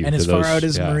 thank you. And to as those, far out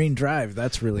as Marine Drive,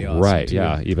 that's really awesome. Right, too.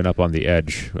 yeah. Even up on the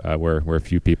edge where a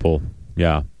few people,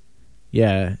 Yeah,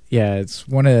 it's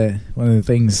one of the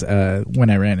things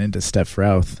when I ran into Steph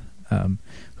Routh,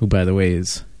 who, by the way,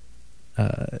 is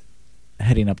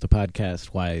heading up the podcast,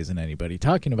 Why Isn't Anybody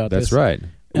Talking About This? That's right.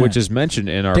 Which is mentioned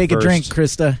in our Take a drink,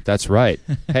 Krista. That's right.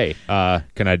 Hey,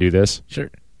 can I do this? Sure.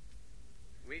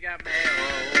 We got mail.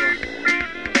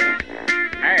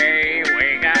 Hey,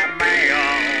 we got mail.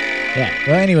 Yeah.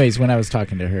 Well, anyways, when I was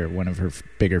talking to her, one of her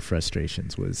bigger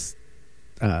frustrations was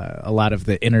a lot of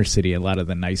the inner city, a lot of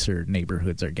the nicer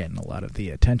neighborhoods are getting a lot of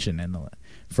the attention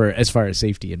for as far as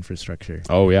safety infrastructure.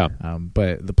 Oh, yeah.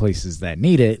 But the places that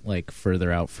need it, like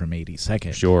further out from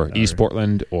 82nd. Sure. East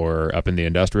Portland or up in the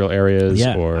industrial areas.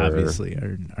 Or obviously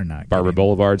are not. Barber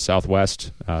Boulevard,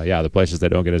 Southwest. The places that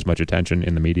don't get as much attention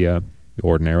in the media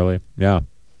ordinarily. Yeah,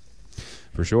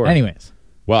 for sure. Anyways.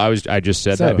 Well, I just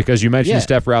said that because you mentioned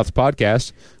Steph Routh's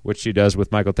podcast, which she does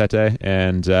with Michael Tete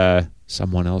and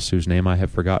someone else whose name I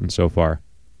have forgotten so far.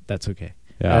 That's okay.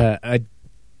 Yeah.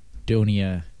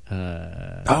 Adonia.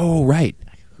 Oh, right.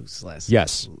 Whose last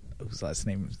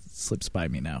name slips by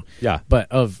me now. Yeah.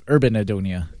 But of Urban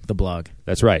Adonia, the blog.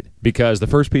 That's right. Because the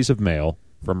first piece of mail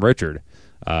from Richard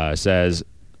says,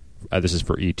 this is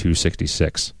for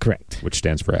E266. Correct. Which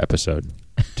stands for episode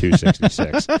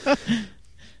 266.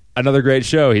 Another great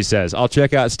show, he says. I'll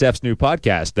check out Steph's new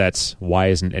podcast. That's Why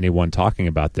Isn't Anyone Talking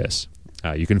About This?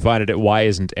 You can find it at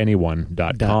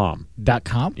whyisn'tanyone.com.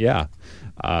 .com? Yeah.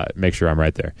 make sure I'm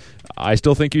right there. I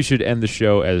still think you should end the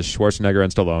show as Schwarzenegger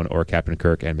and Stallone or Captain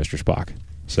Kirk and Mr. Spock.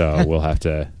 So we'll have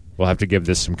to give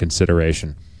this some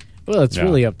consideration. Well, it's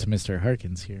really up to Mr.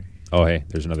 Harkins here. Oh, hey,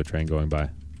 there's another train going by.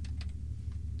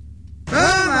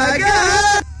 Oh my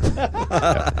God!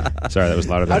 Yeah. Sorry, that was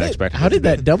louder than I expected. How did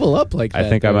that double up like that? I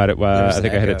think I'm at it. I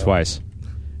think I hit it twice.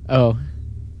 Oh,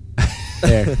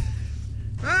 there.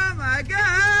 Oh my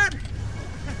God!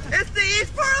 It's the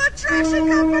East Portland Traction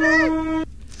Company!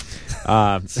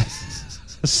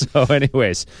 So,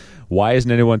 anyways, why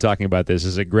isn't anyone talking about this?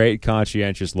 This is a great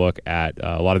conscientious look at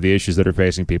a lot of the issues that are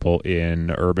facing people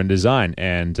in urban design.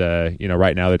 And,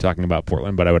 right now they're talking about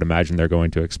Portland, but I would imagine they're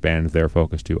going to expand their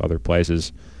focus to other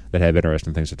places that have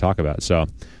interesting things to talk about. So,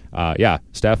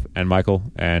 Steph and Michael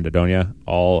and Adonia,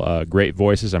 all great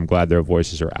voices. I'm glad their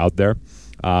voices are out there.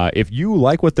 If you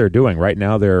like what they're doing, right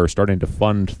now they're starting to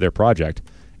fund their project.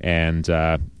 And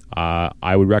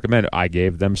I would recommend it. I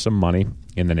gave them some money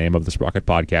in the name of the Sprocket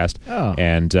Podcast. Oh.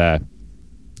 And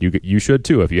you should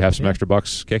too if you have some extra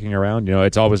bucks kicking around.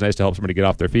 It's always nice to help somebody get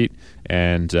off their feet.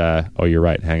 And you're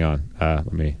right. Hang on.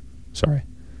 Sorry.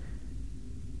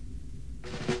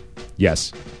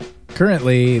 Yes.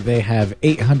 Currently, they have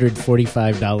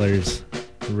 $845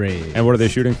 raised. And what are they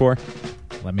shooting for?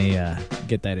 Let me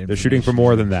get that information. They're shooting for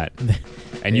more than that.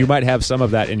 And you might have some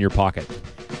of that in your pocket.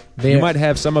 You might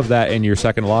have some of that in your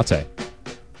second latte.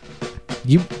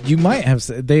 You might have.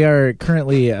 They are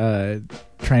currently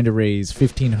trying to raise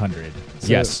 $1,500. So,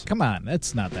 yes. Come on,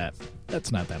 that's not that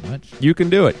much. You can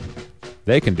do it.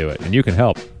 They can do it, and you can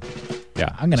help.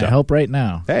 Yeah, I'm going to help right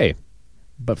now. Hey,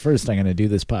 but first I'm going to do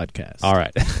this podcast. All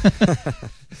right.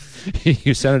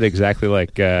 You sounded exactly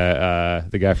like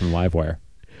the guy from Livewire.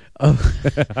 Oh,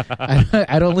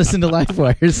 I don't listen to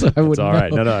Livewire, so I wouldn't. It's all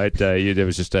right. know. No. It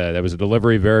was just that was a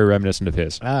delivery very reminiscent of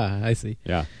his. Ah, I see.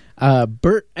 Yeah.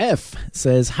 Bert F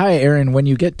says, "Hi, Aaron. When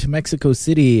you get to Mexico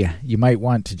City, you might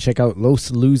want to check out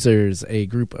Los Losers, a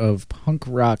group of punk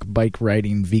rock bike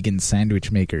riding vegan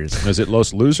sandwich makers." Is it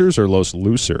Los Losers or Los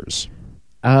Losers?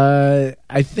 I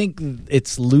think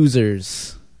it's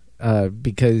Losers.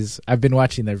 Because I've been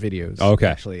watching their videos,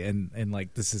 actually, and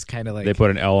like this is kind of like they put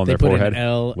an L on their forehead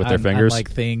with their fingers, on like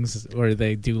things, or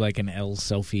they do like an L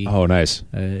selfie. Oh, nice.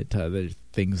 To other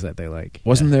things that they like.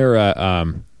 Wasn't there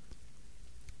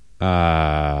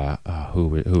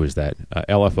who is that?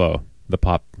 LFO, the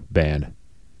pop band.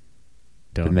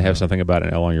 Didn't they have something about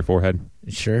an L on your forehead?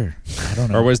 Sure. I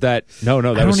don't know. Or was that... No,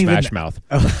 that was Smash Mouth.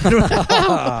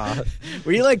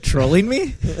 Were you, like, trolling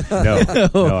me? No,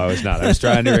 I was not. I was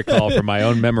trying to recall from my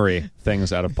own memory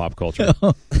things out of pop culture.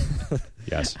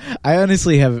 Yes. I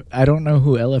honestly I don't know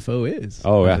who LFO is.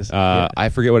 Oh, yeah. I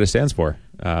forget what it stands for.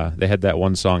 They had that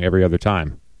one song, Every Other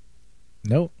Time.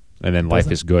 Nope. And then Life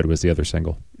is Good was the other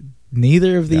single.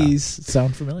 Neither of these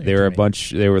sound familiar. They were a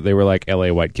bunch... They were like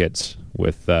LA white kids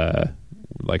with...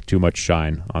 like too much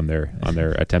shine on their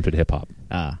attempted hip hop.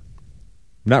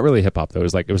 Not really hip hop though. It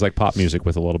was like pop music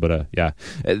with a little bit of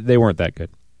They weren't that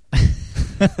good.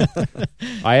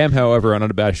 I am, however, an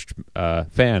unabashed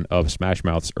fan of Smash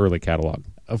Mouth's early catalog.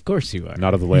 Of course you are.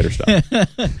 Not of the later stuff.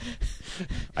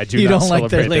 I do not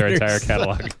celebrate their entire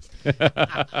catalog.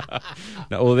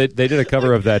 No, well, they did a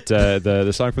cover of that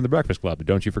the song from The Breakfast Club.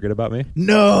 Don't You Forget About Me?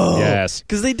 No. Yes.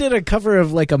 Because they did a cover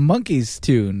of like a Monkees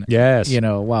tune. Yes.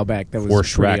 A while back. That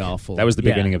was pretty awful. That was the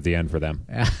beginning of the end for them.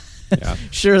 Yeah.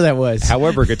 Sure that was.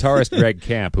 However, guitarist Greg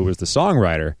Camp, who was the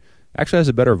songwriter, actually has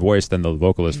a better voice than the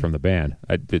vocalist from the band.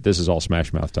 This is all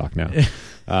Smash Mouth talk now.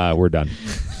 We're done.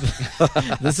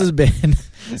 This has been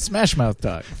Smash Mouth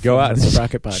talk. Go out and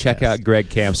Rocket Podcast. Check out Greg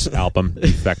Camp's album,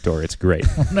 Defector. It's great.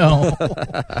 Oh, no.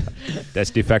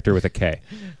 That's Defector with a K.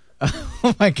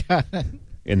 Oh, my God.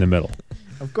 In the middle.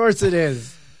 Of course it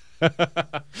is. All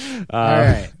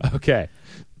right. Okay.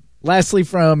 Lastly,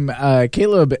 from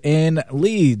Caleb in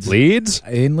Leeds. Leeds?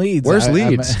 In Leeds. Where's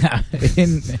Leeds?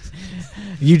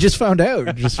 You just found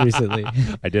out just recently.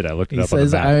 I did. I looked it up on the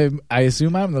map. He says, I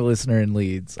assume I'm the listener in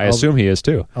Leeds. I assume he is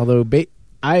too. Although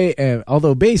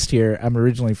based here, I'm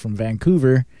originally from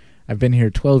Vancouver. I've been here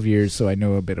 12 years, so I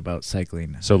know a bit about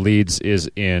cycling. So Leeds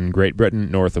is in Great Britain,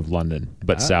 north of London,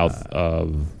 but south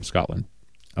of Scotland.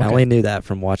 Okay. I only knew that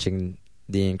from watching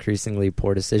the increasingly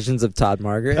poor decisions of Todd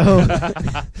Margaret. Oh.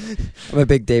 I'm a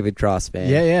big David Cross fan.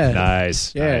 Yeah.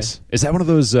 Nice. Is that one of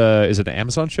those, is it an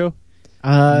Amazon show?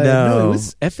 No, it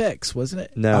was FX, wasn't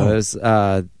it? No, it was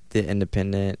the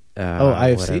Independent.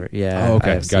 IFC? Whatever. Yeah. Oh,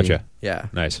 okay. IFC. Gotcha. Yeah.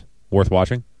 Nice. Worth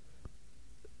watching?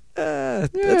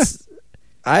 It's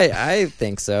I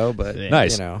think so, but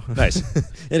nice.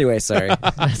 Nice. Anyway, sorry.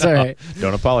 That's all right.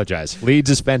 Don't apologize. Leeds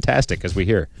is fantastic, as we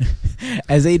hear.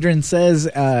 As Adrian says,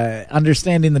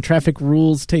 understanding the traffic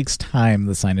rules takes time.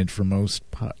 The signage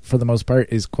for the most part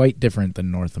is quite different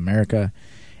than North America.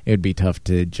 It would be tough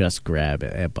to just grab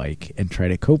a bike and try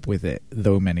to cope with it,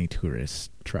 though many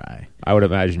tourists try. I would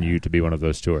imagine you to be one of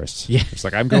those tourists. Yeah. It's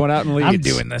like, I'm going out in Leeds. I'm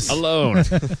doing this. Alone.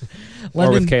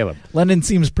 Or with Caleb. London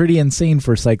seems pretty insane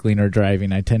for cycling or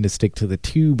driving. I tend to stick to the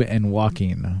tube and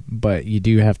walking, but you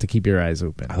do have to keep your eyes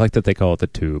open. I like that they call it the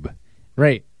tube.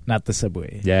 Right, not the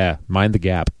subway. Yeah, mind the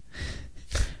gap.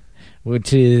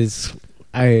 Which is,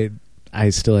 I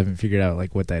still haven't figured out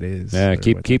like what that is. Yeah,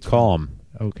 keep calm.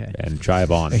 Okay. And drive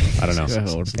on. I don't know.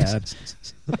 Oh, God.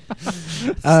 It's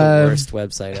the worst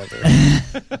website ever.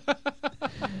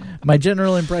 My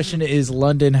general impression is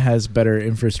London has better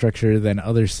infrastructure than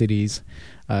other cities.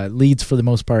 Leeds, for the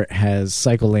most part, has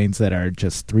cycle lanes that are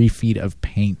just 3 feet of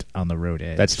paint on the road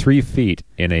edge. That's 3 feet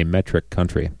in a metric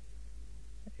country.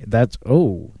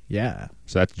 Yeah.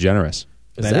 So that's generous.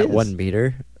 Is that 1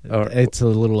 meter? Or, it's a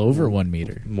little over 1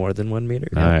 meter. More than 1 meter?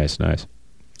 Nice.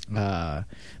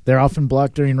 They're often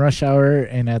blocked during rush hour,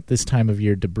 and at this time of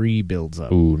year, debris builds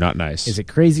up. Ooh, not nice. Is it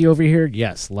crazy over here?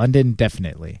 Yes. London,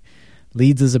 definitely.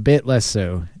 Leeds is a bit less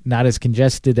so. Not as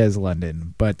congested as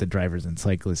London, but the drivers and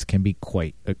cyclists can be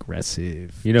quite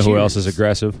aggressive. You know who else is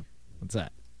aggressive? What's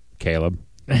that? Caleb.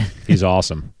 He's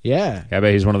awesome. Yeah. I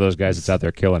bet he's one of those guys that's out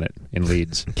there killing it in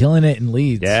Leeds. Killing it in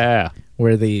Leeds. Yeah.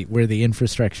 Where the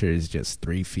infrastructure is just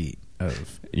 3 feet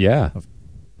of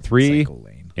 3 cycle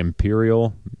lane.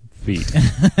 Imperial feet.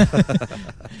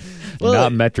 Well,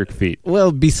 not metric feet.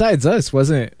 Well, besides us,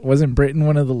 wasn't Britain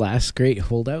one of the last great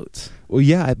holdouts? Well,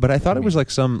 yeah, but I thought it was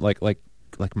like some like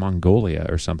Mongolia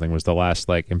or something was the last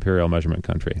like imperial measurement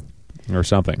country or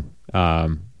something.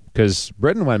 Because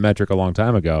Britain went metric a long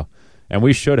time ago, and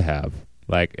we should have.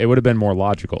 Like, it would have been more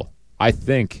logical, I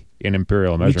think, in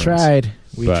imperial measurements.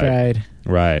 We tried.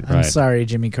 Right. I'm sorry,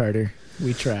 Jimmy Carter.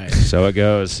 We tried. So it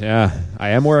goes. Yeah, I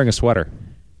am wearing a sweater.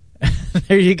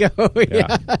 There you go.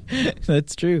 Yeah.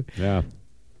 That's true. Yeah.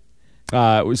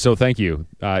 So thank you.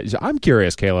 I'm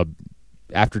curious, Caleb.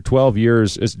 After 12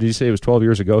 years, did you say it was 12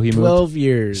 years ago he moved? 12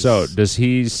 years. So does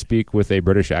he speak with a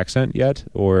British accent yet,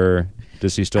 or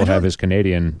does he still have his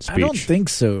Canadian speech? I don't think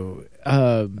so.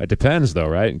 It depends, though,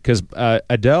 right? Because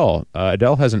Adele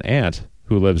has an aunt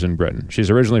who lives in Britain. She's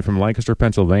originally from Lancaster,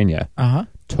 Pennsylvania. Uh-huh.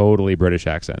 Totally British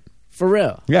accent. For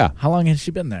real? Yeah. How long has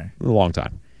she been there? A long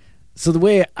time. So the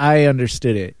way I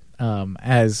understood it,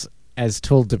 as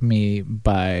told to me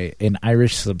by an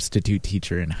Irish substitute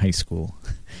teacher in high school,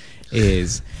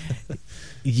 is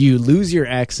you lose your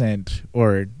accent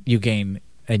or you gain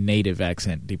a native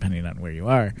accent, depending on where you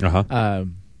are,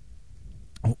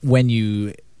 when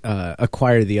you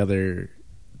acquire the other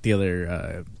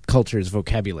culture's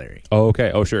vocabulary. Oh,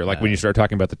 okay. Oh, sure. Like when you start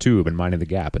talking about the tube and minding the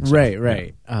gap and stuff.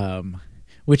 Right. Yeah.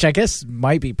 Which I guess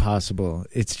might be possible.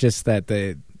 It's just that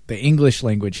the English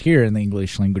language here and the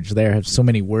English language there have so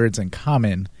many words in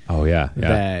common. Oh, yeah.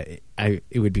 That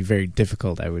it would be very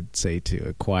difficult, I would say, to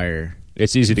acquire.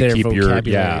 It's easy to keep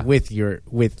vocabulary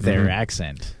with their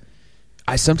accent.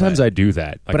 I do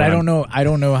that, like, but I don't know. I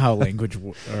don't know how language.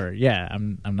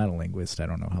 I'm not a linguist. I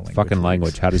don't know how language. Fucking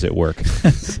language. How does it work?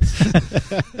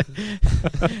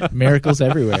 Miracles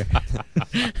everywhere.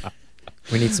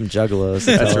 We need some juggalos.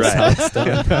 That's right.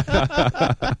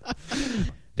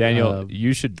 Daniel,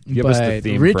 you should give us the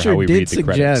theme Richard for how we read the credits.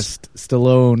 Richard did suggest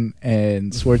Stallone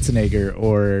and Schwarzenegger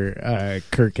or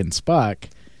Kirk and Spock,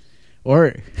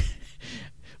 or.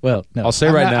 Well, no. I'll say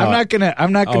now. I'm not gonna.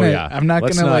 I'm not gonna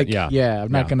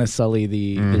sully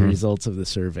the results of the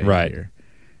survey. Right. Here.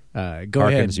 Go Harkins,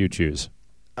 ahead. You choose.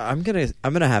 I'm gonna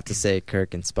have to say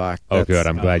Kirk and Spock. Oh, good.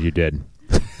 I'm glad you did.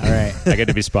 All right. I get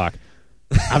to be Spock.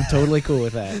 I'm totally cool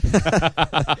with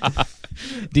that.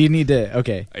 Do you need to?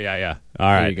 Okay. Yeah. All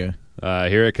right. There you go.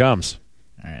 Here it comes.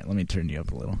 All right. Let me turn you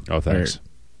up a little. Oh, thanks.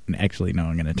 Actually, no.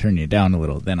 I'm going to turn you down a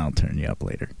little. Then I'll turn you up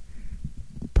later.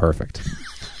 Perfect.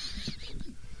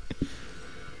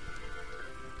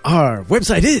 Our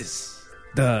website is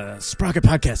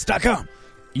thesprocketpodcast.com.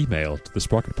 Email to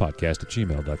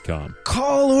thesprocketpodcast@gmail.com.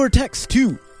 Call or text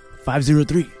to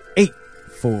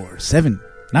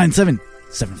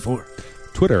 503-847-9774.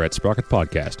 Twitter @Sprocket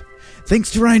Podcast.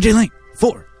 Thanks to Ryan J. Lane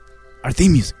for our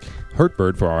theme music.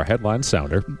 Hurtbird for our headline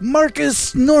sounder.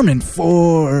 Marcus Norman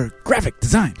for graphic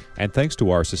design. And thanks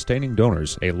to our sustaining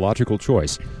donors, A Logical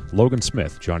Choice, Logan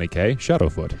Smith, Johnny K,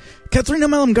 Shadowfoot, Katrina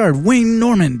Mellumgard, Wayne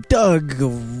Norman, Doug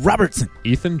Robertson,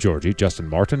 Ethan Georgie, Justin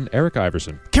Martin, Eric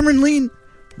Iverson, Cameron Lean,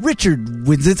 Richard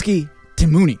Winzinski,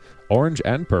 Tim Mooney, Orange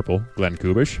and Purple, Glenn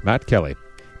Kubish, Matt Kelly.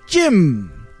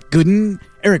 Jim Gooden,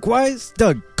 Eric Wise,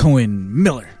 Doug Cohen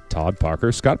Miller. Todd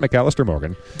Parker, Scott McAllister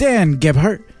Morgan. Dan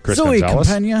Gebhardt, Chris Zoe Gonzalez.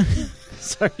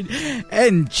 Campagna,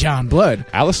 and John Blood.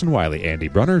 Allison Wiley, Andy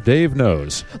Brunner, Dave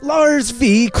Knows. Lars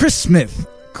V. Chris Smith,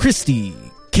 Christy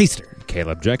Caster.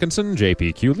 Caleb Jenkinson,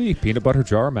 JP Cooley, Peanut Butter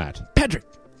Jar Matt. Patrick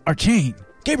Archane,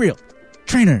 Gabriel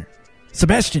Trainer,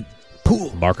 Sebastian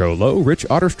Poole. Marco Lowe, Rich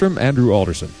Otterstrom, Andrew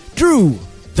Alderson. Drew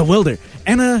the Welder,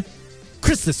 Anna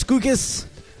Christoskoukis.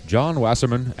 John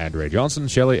Wasserman, Andre Johnson,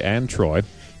 Shelley, and Troy.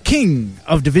 King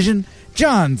of Division,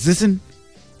 John Zisson,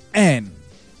 and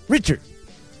Richard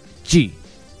G.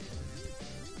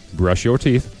 Brush your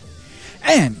teeth.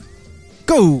 And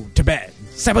go to bed.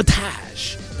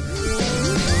 Sabotage.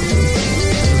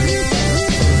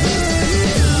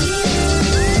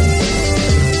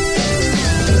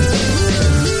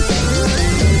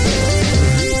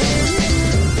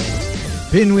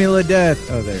 Pinwheel of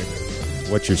Death. Oh, there it is.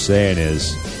 What you're saying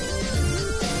is...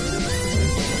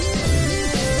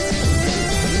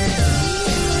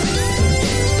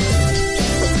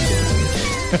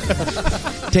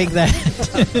 Take that.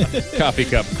 Coffee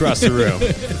cup across the room.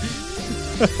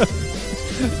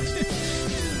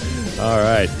 All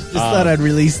right. Just thought I'd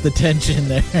release the tension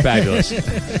there. Fabulous.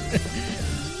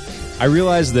 I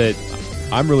realized that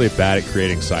I'm really bad at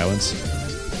creating silence.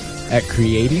 At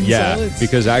creating silence?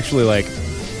 Because actually, like,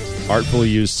 artfully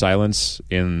used silence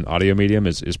in audio medium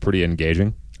is pretty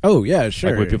engaging. Oh, yeah,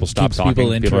 sure. Like when people stop Keeps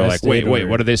talking, people are like, wait, or...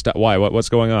 what did they stop? Why? What's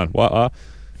going on? What?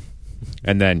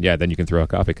 And then, then you can throw a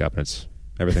coffee cup and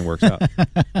everything works out.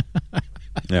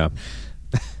 Yeah.